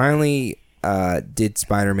they finally did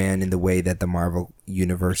Spider-Man in the way that the Marvel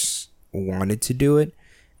Universe wanted to do it.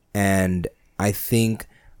 And I think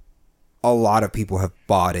a lot of people have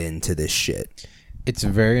bought into this shit. It's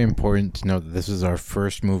very important to note that this is our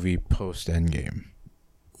first movie post Endgame.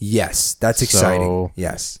 Yes, that's exciting. So-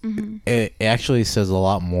 Yes. It actually says a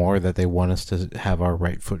lot more that they want us to have our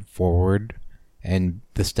right foot forward, and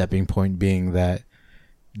the stepping point being that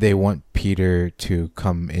they want Peter to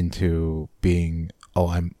come into being, oh,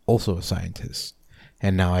 I'm also a scientist,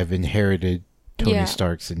 and now I've inherited Tony Yeah.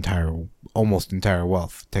 Stark's almost entire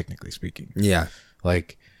wealth, technically speaking. Yeah.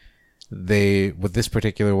 Like, with this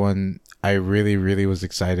particular one, I really, really was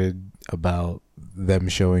excited about them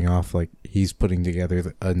showing off, like, he's putting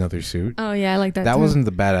together another suit. Oh yeah, I like that. That too. wasn't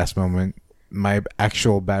the badass moment. My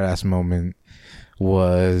actual badass moment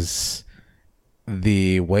was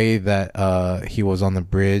the way that he was on the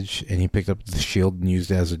bridge and he picked up the shield and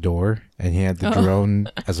used it as a door, and he had the drone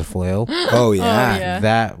as a flail. Oh yeah. yeah.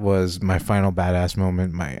 That was my final badass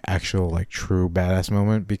moment, my actual like true badass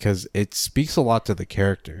moment, because it speaks a lot to the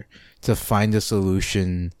character to find a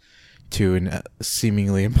solution to a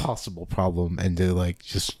seemingly impossible problem and to like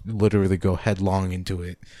just literally go headlong into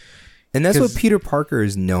it. And that's what 'Cause- Peter Parker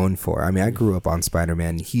is known for. I mean, I grew up on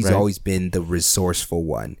Spider-Man. He's Right. always been the resourceful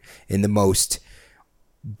one in the most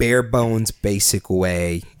bare bones, basic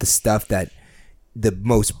way. The stuff that the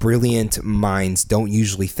most brilliant minds don't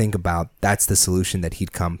usually think about. That's the solution that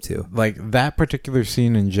he'd come to. Like that particular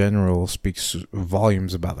scene in general speaks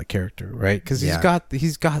volumes about the character, right? Because Yeah.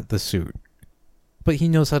 he's got the suit, but he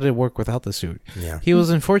knows how to work without the suit. Yeah. He was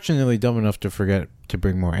unfortunately dumb enough to forget to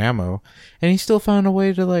bring more ammo, and he still found a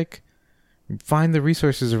way to like find the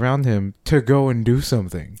resources around him to go and do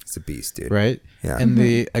something, It's a beast, dude. right? Yeah.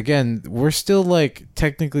 And we're still like,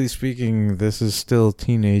 technically speaking, this is still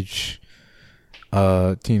teenage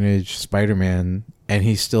Spider-Man, and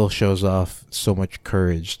he still shows off so much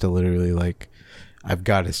courage to literally like, I've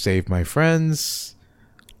got to save my friends.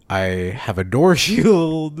 I have a door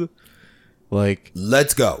shield. Like,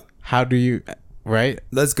 Let's go. how do you, right?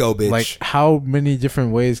 Let's go, bitch. Like, how many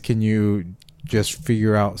different ways can you just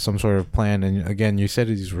figure out some sort of plan? And again, you said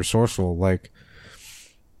he's resourceful. Like,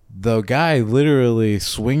 the guy literally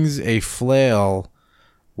swings a flail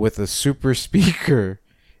with a super speaker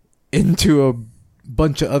into a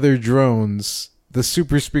bunch of other drones. The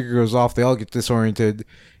super speaker goes off. They all get disoriented.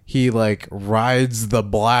 He like rides the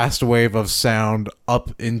blast wave of sound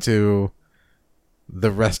up into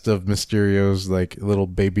the rest of Mysterio's like little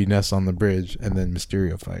baby nest on the bridge, and then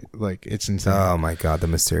Mysterio fight. Like, it's insane. Oh my god, the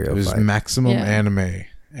Mysterio It was fight. maximum Yeah. anime,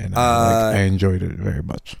 and I enjoyed it very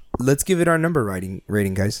much. Let's give it our number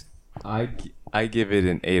rating, guys. I give it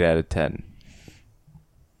an 8 out of 10.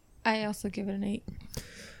 I also give it an 8.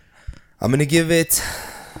 I'm gonna give it.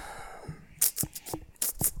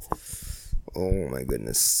 Oh my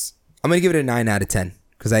goodness. I'm gonna give it a 9 out of 10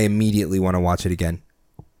 because I immediately want to watch it again.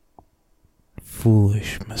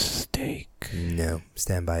 Foolish mistake. No,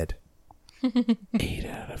 stand by it. 8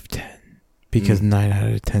 out of 10. Because 9 out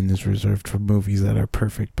of 10 is reserved for movies that are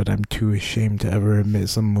perfect, but I'm too ashamed to ever admit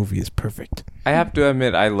some movie is perfect. I have to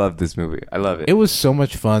admit, I love this movie. I love it. It was so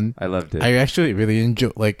much fun. I loved it. I actually really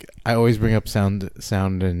enjoy. Like, I always bring up sound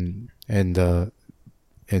and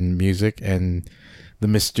music, and the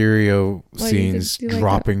Mysterio Why do you scenes do like that?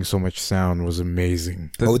 dropping so much sound was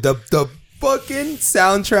amazing. The fucking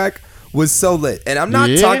soundtrack was so lit. And I'm not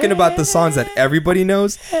Yeah. talking about the songs that everybody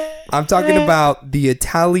knows. I'm talking about the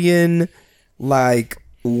Italian, like,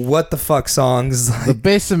 what the fuck songs, The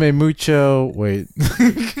Besame Mucho. Wait.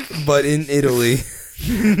 but in Italy.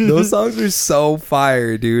 Those songs were so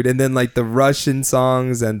fire, dude. And then like the Russian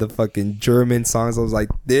songs and the fucking German songs. I was like,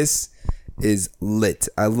 this is lit.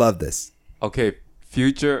 I love this. Okay,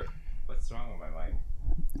 future. What's wrong with my mic?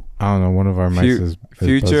 I don't know. One of our mics is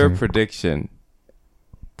Future buzzing. prediction.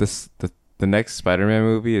 The next Spider-Man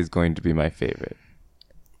movie is going to be my favorite.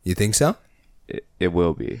 You think so? It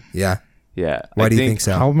will be. Yeah. Yeah. Why do you think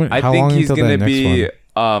so? How I how think long he's until gonna that next be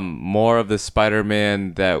one? more of the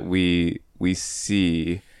Spider-Man that we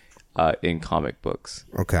see in comic books.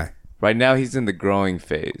 Okay. Right now, he's in the growing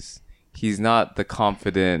phase. He's not the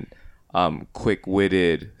confident,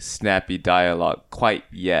 quick-witted, snappy dialogue quite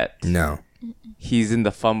yet. No. He's in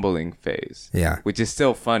the fumbling phase. Yeah. Which is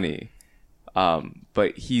still funny.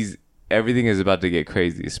 But everything is about to get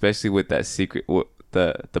crazy, especially with that secret,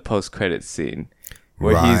 the post-credits scene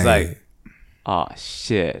where he's Right. like, "Oh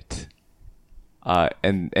shit,"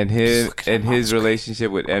 and his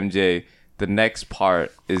relationship with MJ. The next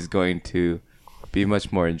part is going to be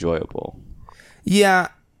much more enjoyable. Yeah.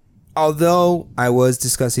 Although I was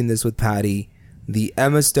discussing this with Patty, the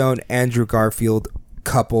Emma Stone, Andrew Garfield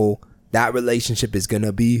couple, that relationship is going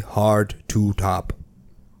to be hard to top.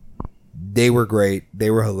 They were great. They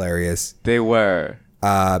were hilarious. They were.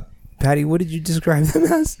 Patty, what did you describe them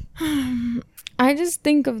as? I just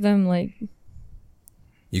think of them like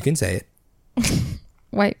You can say it.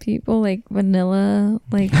 white people, like vanilla.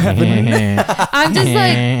 Like I'm just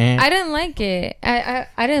like I didn't like it.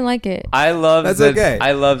 I didn't like it. I love That's okay.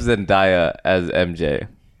 I love Zendaya as MJ.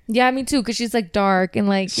 Yeah, me too. Because she's like dark and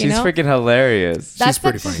like She's you know. freaking hilarious. That's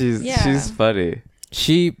pretty like- funny. She's funny.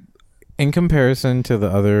 She, in comparison to the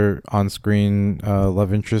other on-screen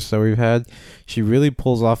love interests that we've had, she really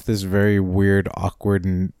pulls off this very weird,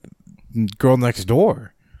 awkward girl next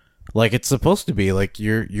door. Like it's supposed to be. Like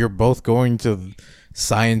you're both going to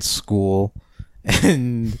science school,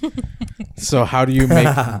 and so how do you make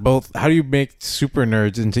both? How do you make super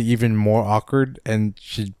nerds into even more awkward? And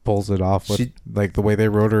she pulls it off. With, like the way they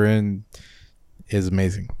wrote her in is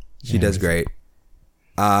amazing. She does great.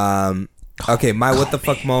 Okay, my what the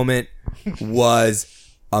fuck moment was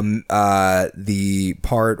the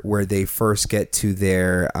part where they first get to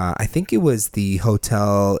their I think it was the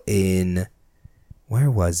hotel in where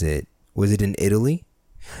was it? Was it in Italy?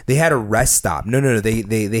 They had a rest stop. No.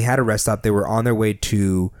 They had a rest stop. They were on their way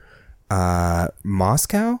to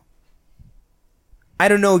Moscow. I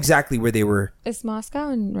don't know exactly where they were. Is Moscow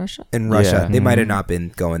in Russia? In Russia. Yeah. They might have not been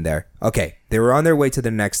going there. Okay. They were on their way to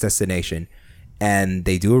their next destination and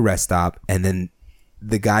they do a rest stop and then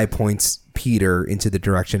the guy points Peter into the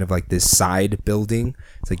direction of like this side building.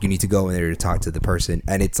 It's like you need to go in there to talk to the person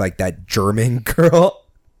and it's like that German girl.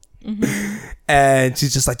 And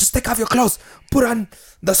she's just like, just take off your clothes, put on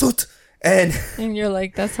the suit. And you're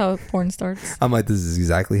like, that's how porn starts. I'm like, this is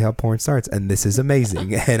exactly how porn starts, and this is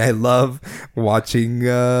amazing. And I love watching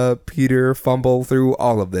Peter fumble through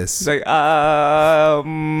all of this. It's like, I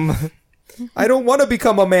don't want to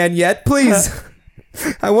become a man yet, please.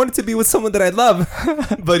 I wanted to be with someone that I love,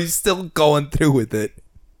 but he's still going through with it.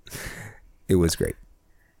 It was great.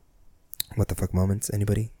 What the fuck moments?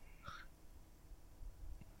 Anybody?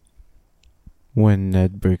 When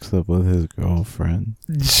Ned breaks up with his girlfriend.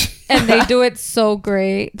 And they do it so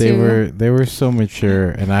great. They too. were so mature,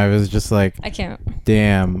 and I was just like, I can't.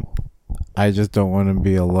 damn, I just don't want to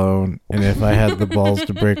be alone. And if I had the balls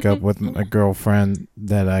to break up with a girlfriend,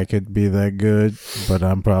 that I could be that good, but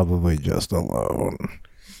I'm probably just alone.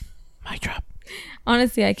 Mic drop.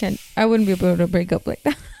 Honestly, I can't. I wouldn't be able to break up like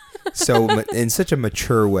that. So in such a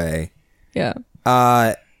mature way. Yeah.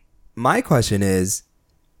 My question is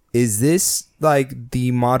this like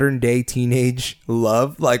the modern day teenage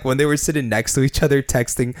love? Like when they were sitting next to each other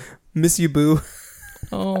texting, miss you, boo.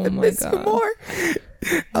 Oh I my miss you god. more.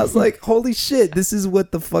 I was like, holy shit, this is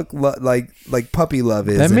what the fuck like puppy love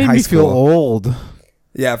is. That in made high me school. feel old.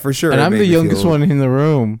 Yeah, for sure. And it I'm made the me youngest feel- one in the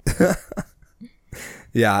room.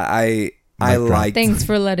 Yeah, I Mic drop. liked. Thanks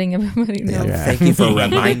for letting everybody know. Yeah, thank you for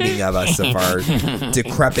reminding of us of our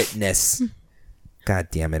decrepitness. God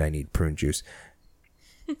damn it, I need prune juice.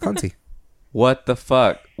 Conti. what the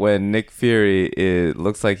fuck when Nick Fury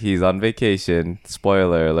looks like he's on vacation?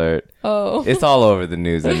 Spoiler alert. Oh. It's all over the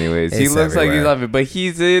news anyways. He It's looks like he's everywhere. on but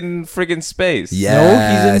he's in friggin' space. Yeah. No,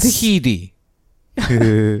 Yes. he's in Tahiti.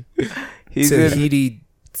 He's in Tahiti,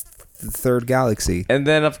 third galaxy. And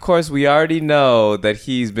then, of course, we already know that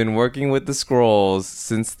he's been working with the Skrulls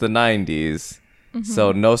since the 90s.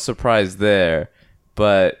 So no surprise there.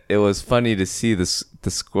 But it was funny to see the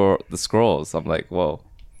Skrulls. I'm like, whoa.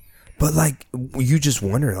 But like, you just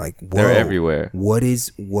wonder, like, whoa, They're everywhere. What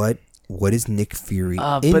is Nick Fury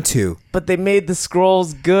But- into? But they made the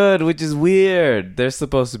Skrulls good, which is weird. They're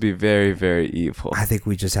supposed to be very, very evil. I think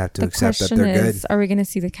we just have to The accept that question they're is, good. are we going to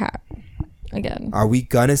see the cat again? Are we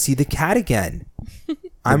gonna see the cat again?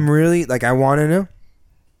 I'm really like, I want to know.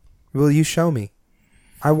 Will you show me?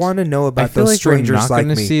 I want to know I about feel those like strangers we're not like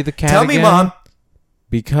gonna me. see the cat Tell me, again Mom.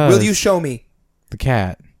 because Will you show me? the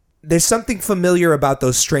cat. There's something familiar about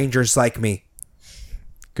those strangers like me.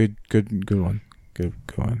 Good one. Good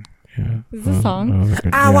one. Yeah. Is this a song?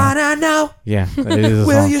 Good. I wanna know. Yeah, it is a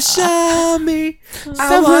Will song. you show me?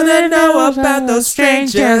 I wanna know about those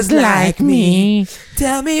strangers like me.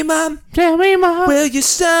 Tell me, Mom. Tell me, Mom. Will you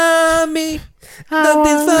show me?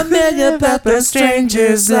 Nothing familiar about those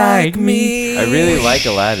strangers like me. I really like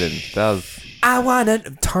Aladdin. That was... I wanna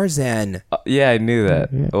Tarzan. yeah, I knew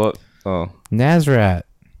that. Yeah. Oh. Nazrat.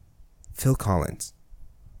 Phil Collins.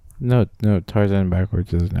 No, Tarzan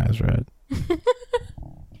backwards is Nazrat.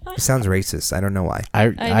 It sounds racist. I don't know why. I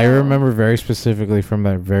know. remember very specifically from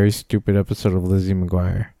that very stupid episode of Lizzie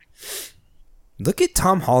McGuire. Look at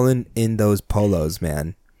Tom Holland in those polos,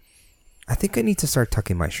 man. I think I need to start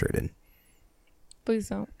tucking my shirt in. Please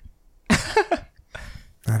don't.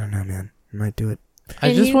 I don't know, man. I might do it. I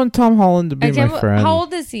And just he- want Tom Holland to be my friend. How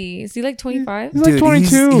old is he? Is he like 25? He's like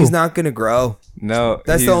 22. He's not gonna grow. No,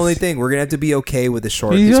 That's the he's- only thing. We're gonna have to be okay with the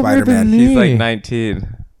short He's younger Spider-Man. than me. He's like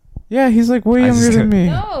 19. Yeah, he's like way I younger just- than me.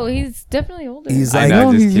 No, he's definitely older. He's I like, know,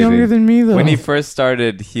 no, just he's younger kidding. than me though. When he first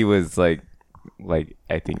started, he was like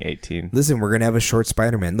I think 18. listen, we're gonna have a short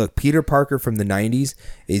Spider-Man. Look, Peter Parker from the '90s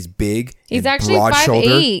is big. He's and actually broad-shouldered.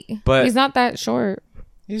 5'8", But- he's not that short.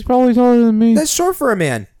 He's probably taller than me. That's short for a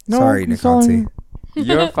man. No, Sorry, he's taller Nikonti. than-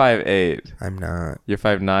 You're 5'8". I'm not. You're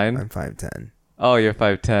 5'9". I'm 5'10". Oh, you're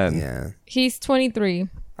 5'10". Yeah, He's 23.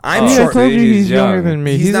 I'm Oh, See, I short. told you he's he's younger young. than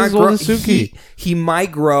me. He's not as old grow- as Suki. He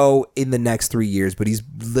might grow in the next 3 years, but he's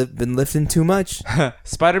been lifting too much.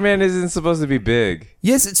 Spider-Man isn't supposed to be big.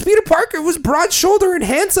 Yes, it's Peter Parker was broad-shouldered and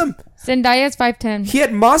handsome. Zendaya's 5'10". He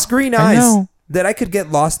had moss green I eyes know. that I could get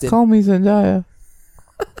lost in. Call me Zendaya.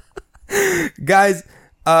 Guys,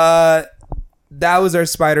 that was our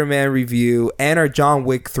Spider-Man review and our John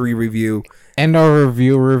Wick 3 review. And our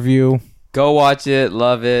review. Go watch it.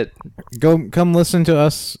 Love it. Come listen to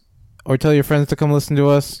us, or tell your friends to come listen to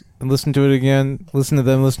us and listen to it again. Listen to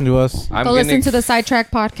them, listen to us. Go listen to the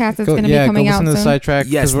Sidetrack podcast. It's going to be go coming listen out to the soon. sidetrack.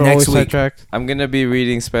 Yes, we're next always week. sidetracked. I'm gonna be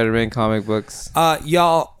reading Spider-Man comic books.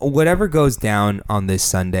 Y'all, whatever goes down on this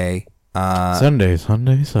Sunday, Sunday.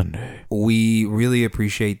 we really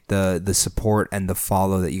appreciate the support and the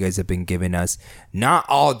follow that you guys have been giving us. Not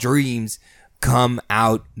all dreams come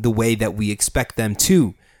out the way that we expect them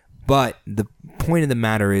to, but the point of the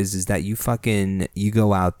matter is that you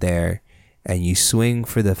go out there and you swing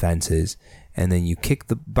for the fences, and then you kick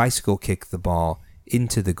the ball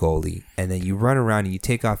into the goalie, and then you run around and you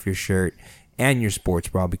take off your shirt and your sports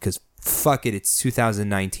bra because fuck it, it's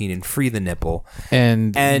 2019 and free the nipple.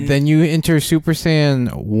 And then you enter Super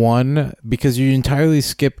Saiyan 1 because you entirely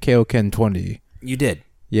skipped Kaioken 20. You did.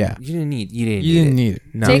 Yeah. You didn't need it.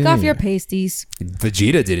 No. Take off your pasties.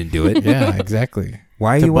 Vegeta didn't do it. Yeah, exactly.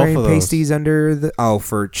 Why are To you both wearing of those. pasties under the... Oh,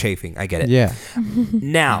 for chafing. I get it. Yeah.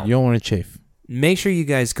 Now, You don't want to chafe. make sure you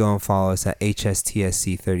guys go and follow us at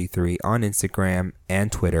HSTSC33 on Instagram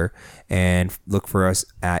and Twitter. And look for us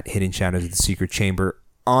at Hidden Shadows of the Secret Chamber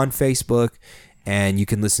on Facebook. And you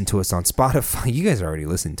can listen to us on Spotify. You guys already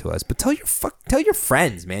listened to us. But tell your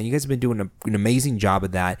friends, man. You guys have been doing an amazing job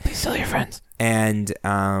of that. Please tell your friends. And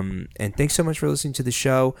thanks so much for listening to the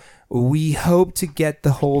show. We hope to get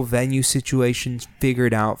the whole venue situation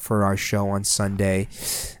figured out for our show on Sunday.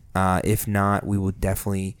 If not, we will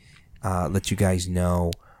definitely let you guys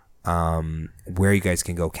know where you guys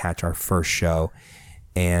can go catch our first show.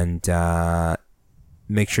 And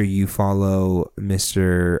make sure you follow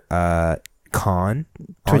Mr. Khan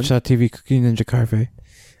on Twitch.tv Cookie Ninja Carve.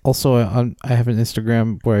 Also, I have an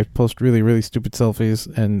Instagram where I post really, really stupid selfies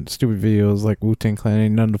and stupid videos like Wu-Tang Clan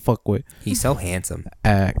ain't none to fuck with He's so handsome.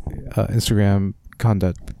 at Instagram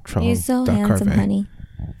con.tron. He's so handsome, honey.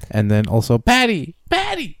 And then also Patty,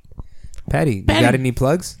 Patty, you Patty. got any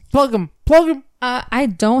plugs? plug him. I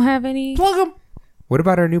don't have any. What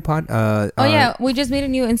about our new pod? Yeah, we just made a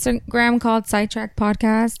new Instagram called Sidetrack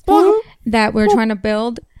Podcast that we're trying to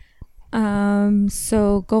build.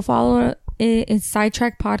 So go follow it. It's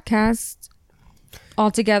Sidetrack Podcast all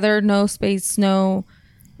together, no space, no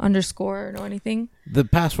underscore, no anything. The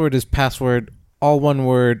password is password, all one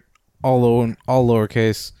word, all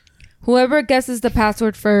lowercase. Whoever guesses the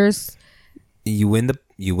password first, You win the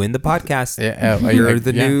podcast. Yeah, You're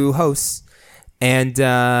the new hosts. And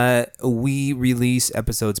we release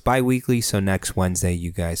episodes bi-weekly, so next Wednesday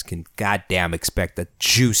you guys can goddamn expect a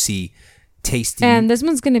juicy, tasty... and this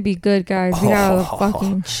one's gonna be good, guys. We got a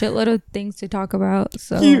fucking shitload of things to talk about.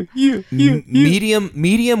 So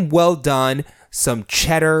medium well done, some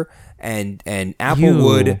cheddar and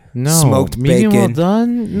applewood smoked medium bacon. well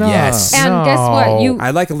done? No. Yes. And guess what? I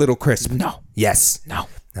like a little crisp. No. Yes. No.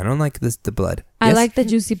 I don't like the blood. I Yes? like the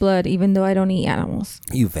juicy blood, even though I don't eat animals.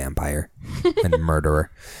 You vampire and murderer.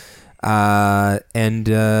 And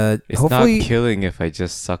It's hopefully not killing if I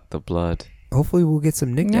just suck the blood. hopefully we'll get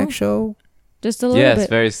some Knick-Knack No. show. Just a little Yes, bit.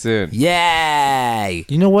 very soon. Yay!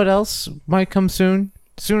 You know what else might come soon?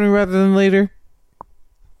 Sooner rather than later?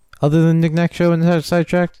 Other than Knick-Knack Show and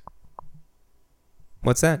Sidetracked?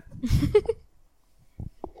 What's that?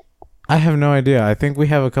 I have no idea. I think we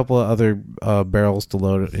have a couple of other barrels to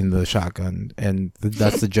load in the shotgun, and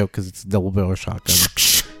that's the joke because it's a double barrel shotgun.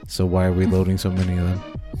 So why are we loading so many of them?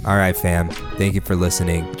 All right, fam. Thank you for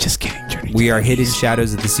listening. Just kidding, Journey. We are Hidden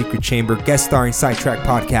Shadows of the Secret Chamber, guest starring Sidetrack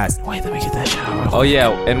Podcast. Wait, let me get that shower. Oh yeah,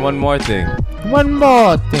 and one more thing. One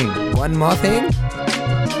more thing. One more thing.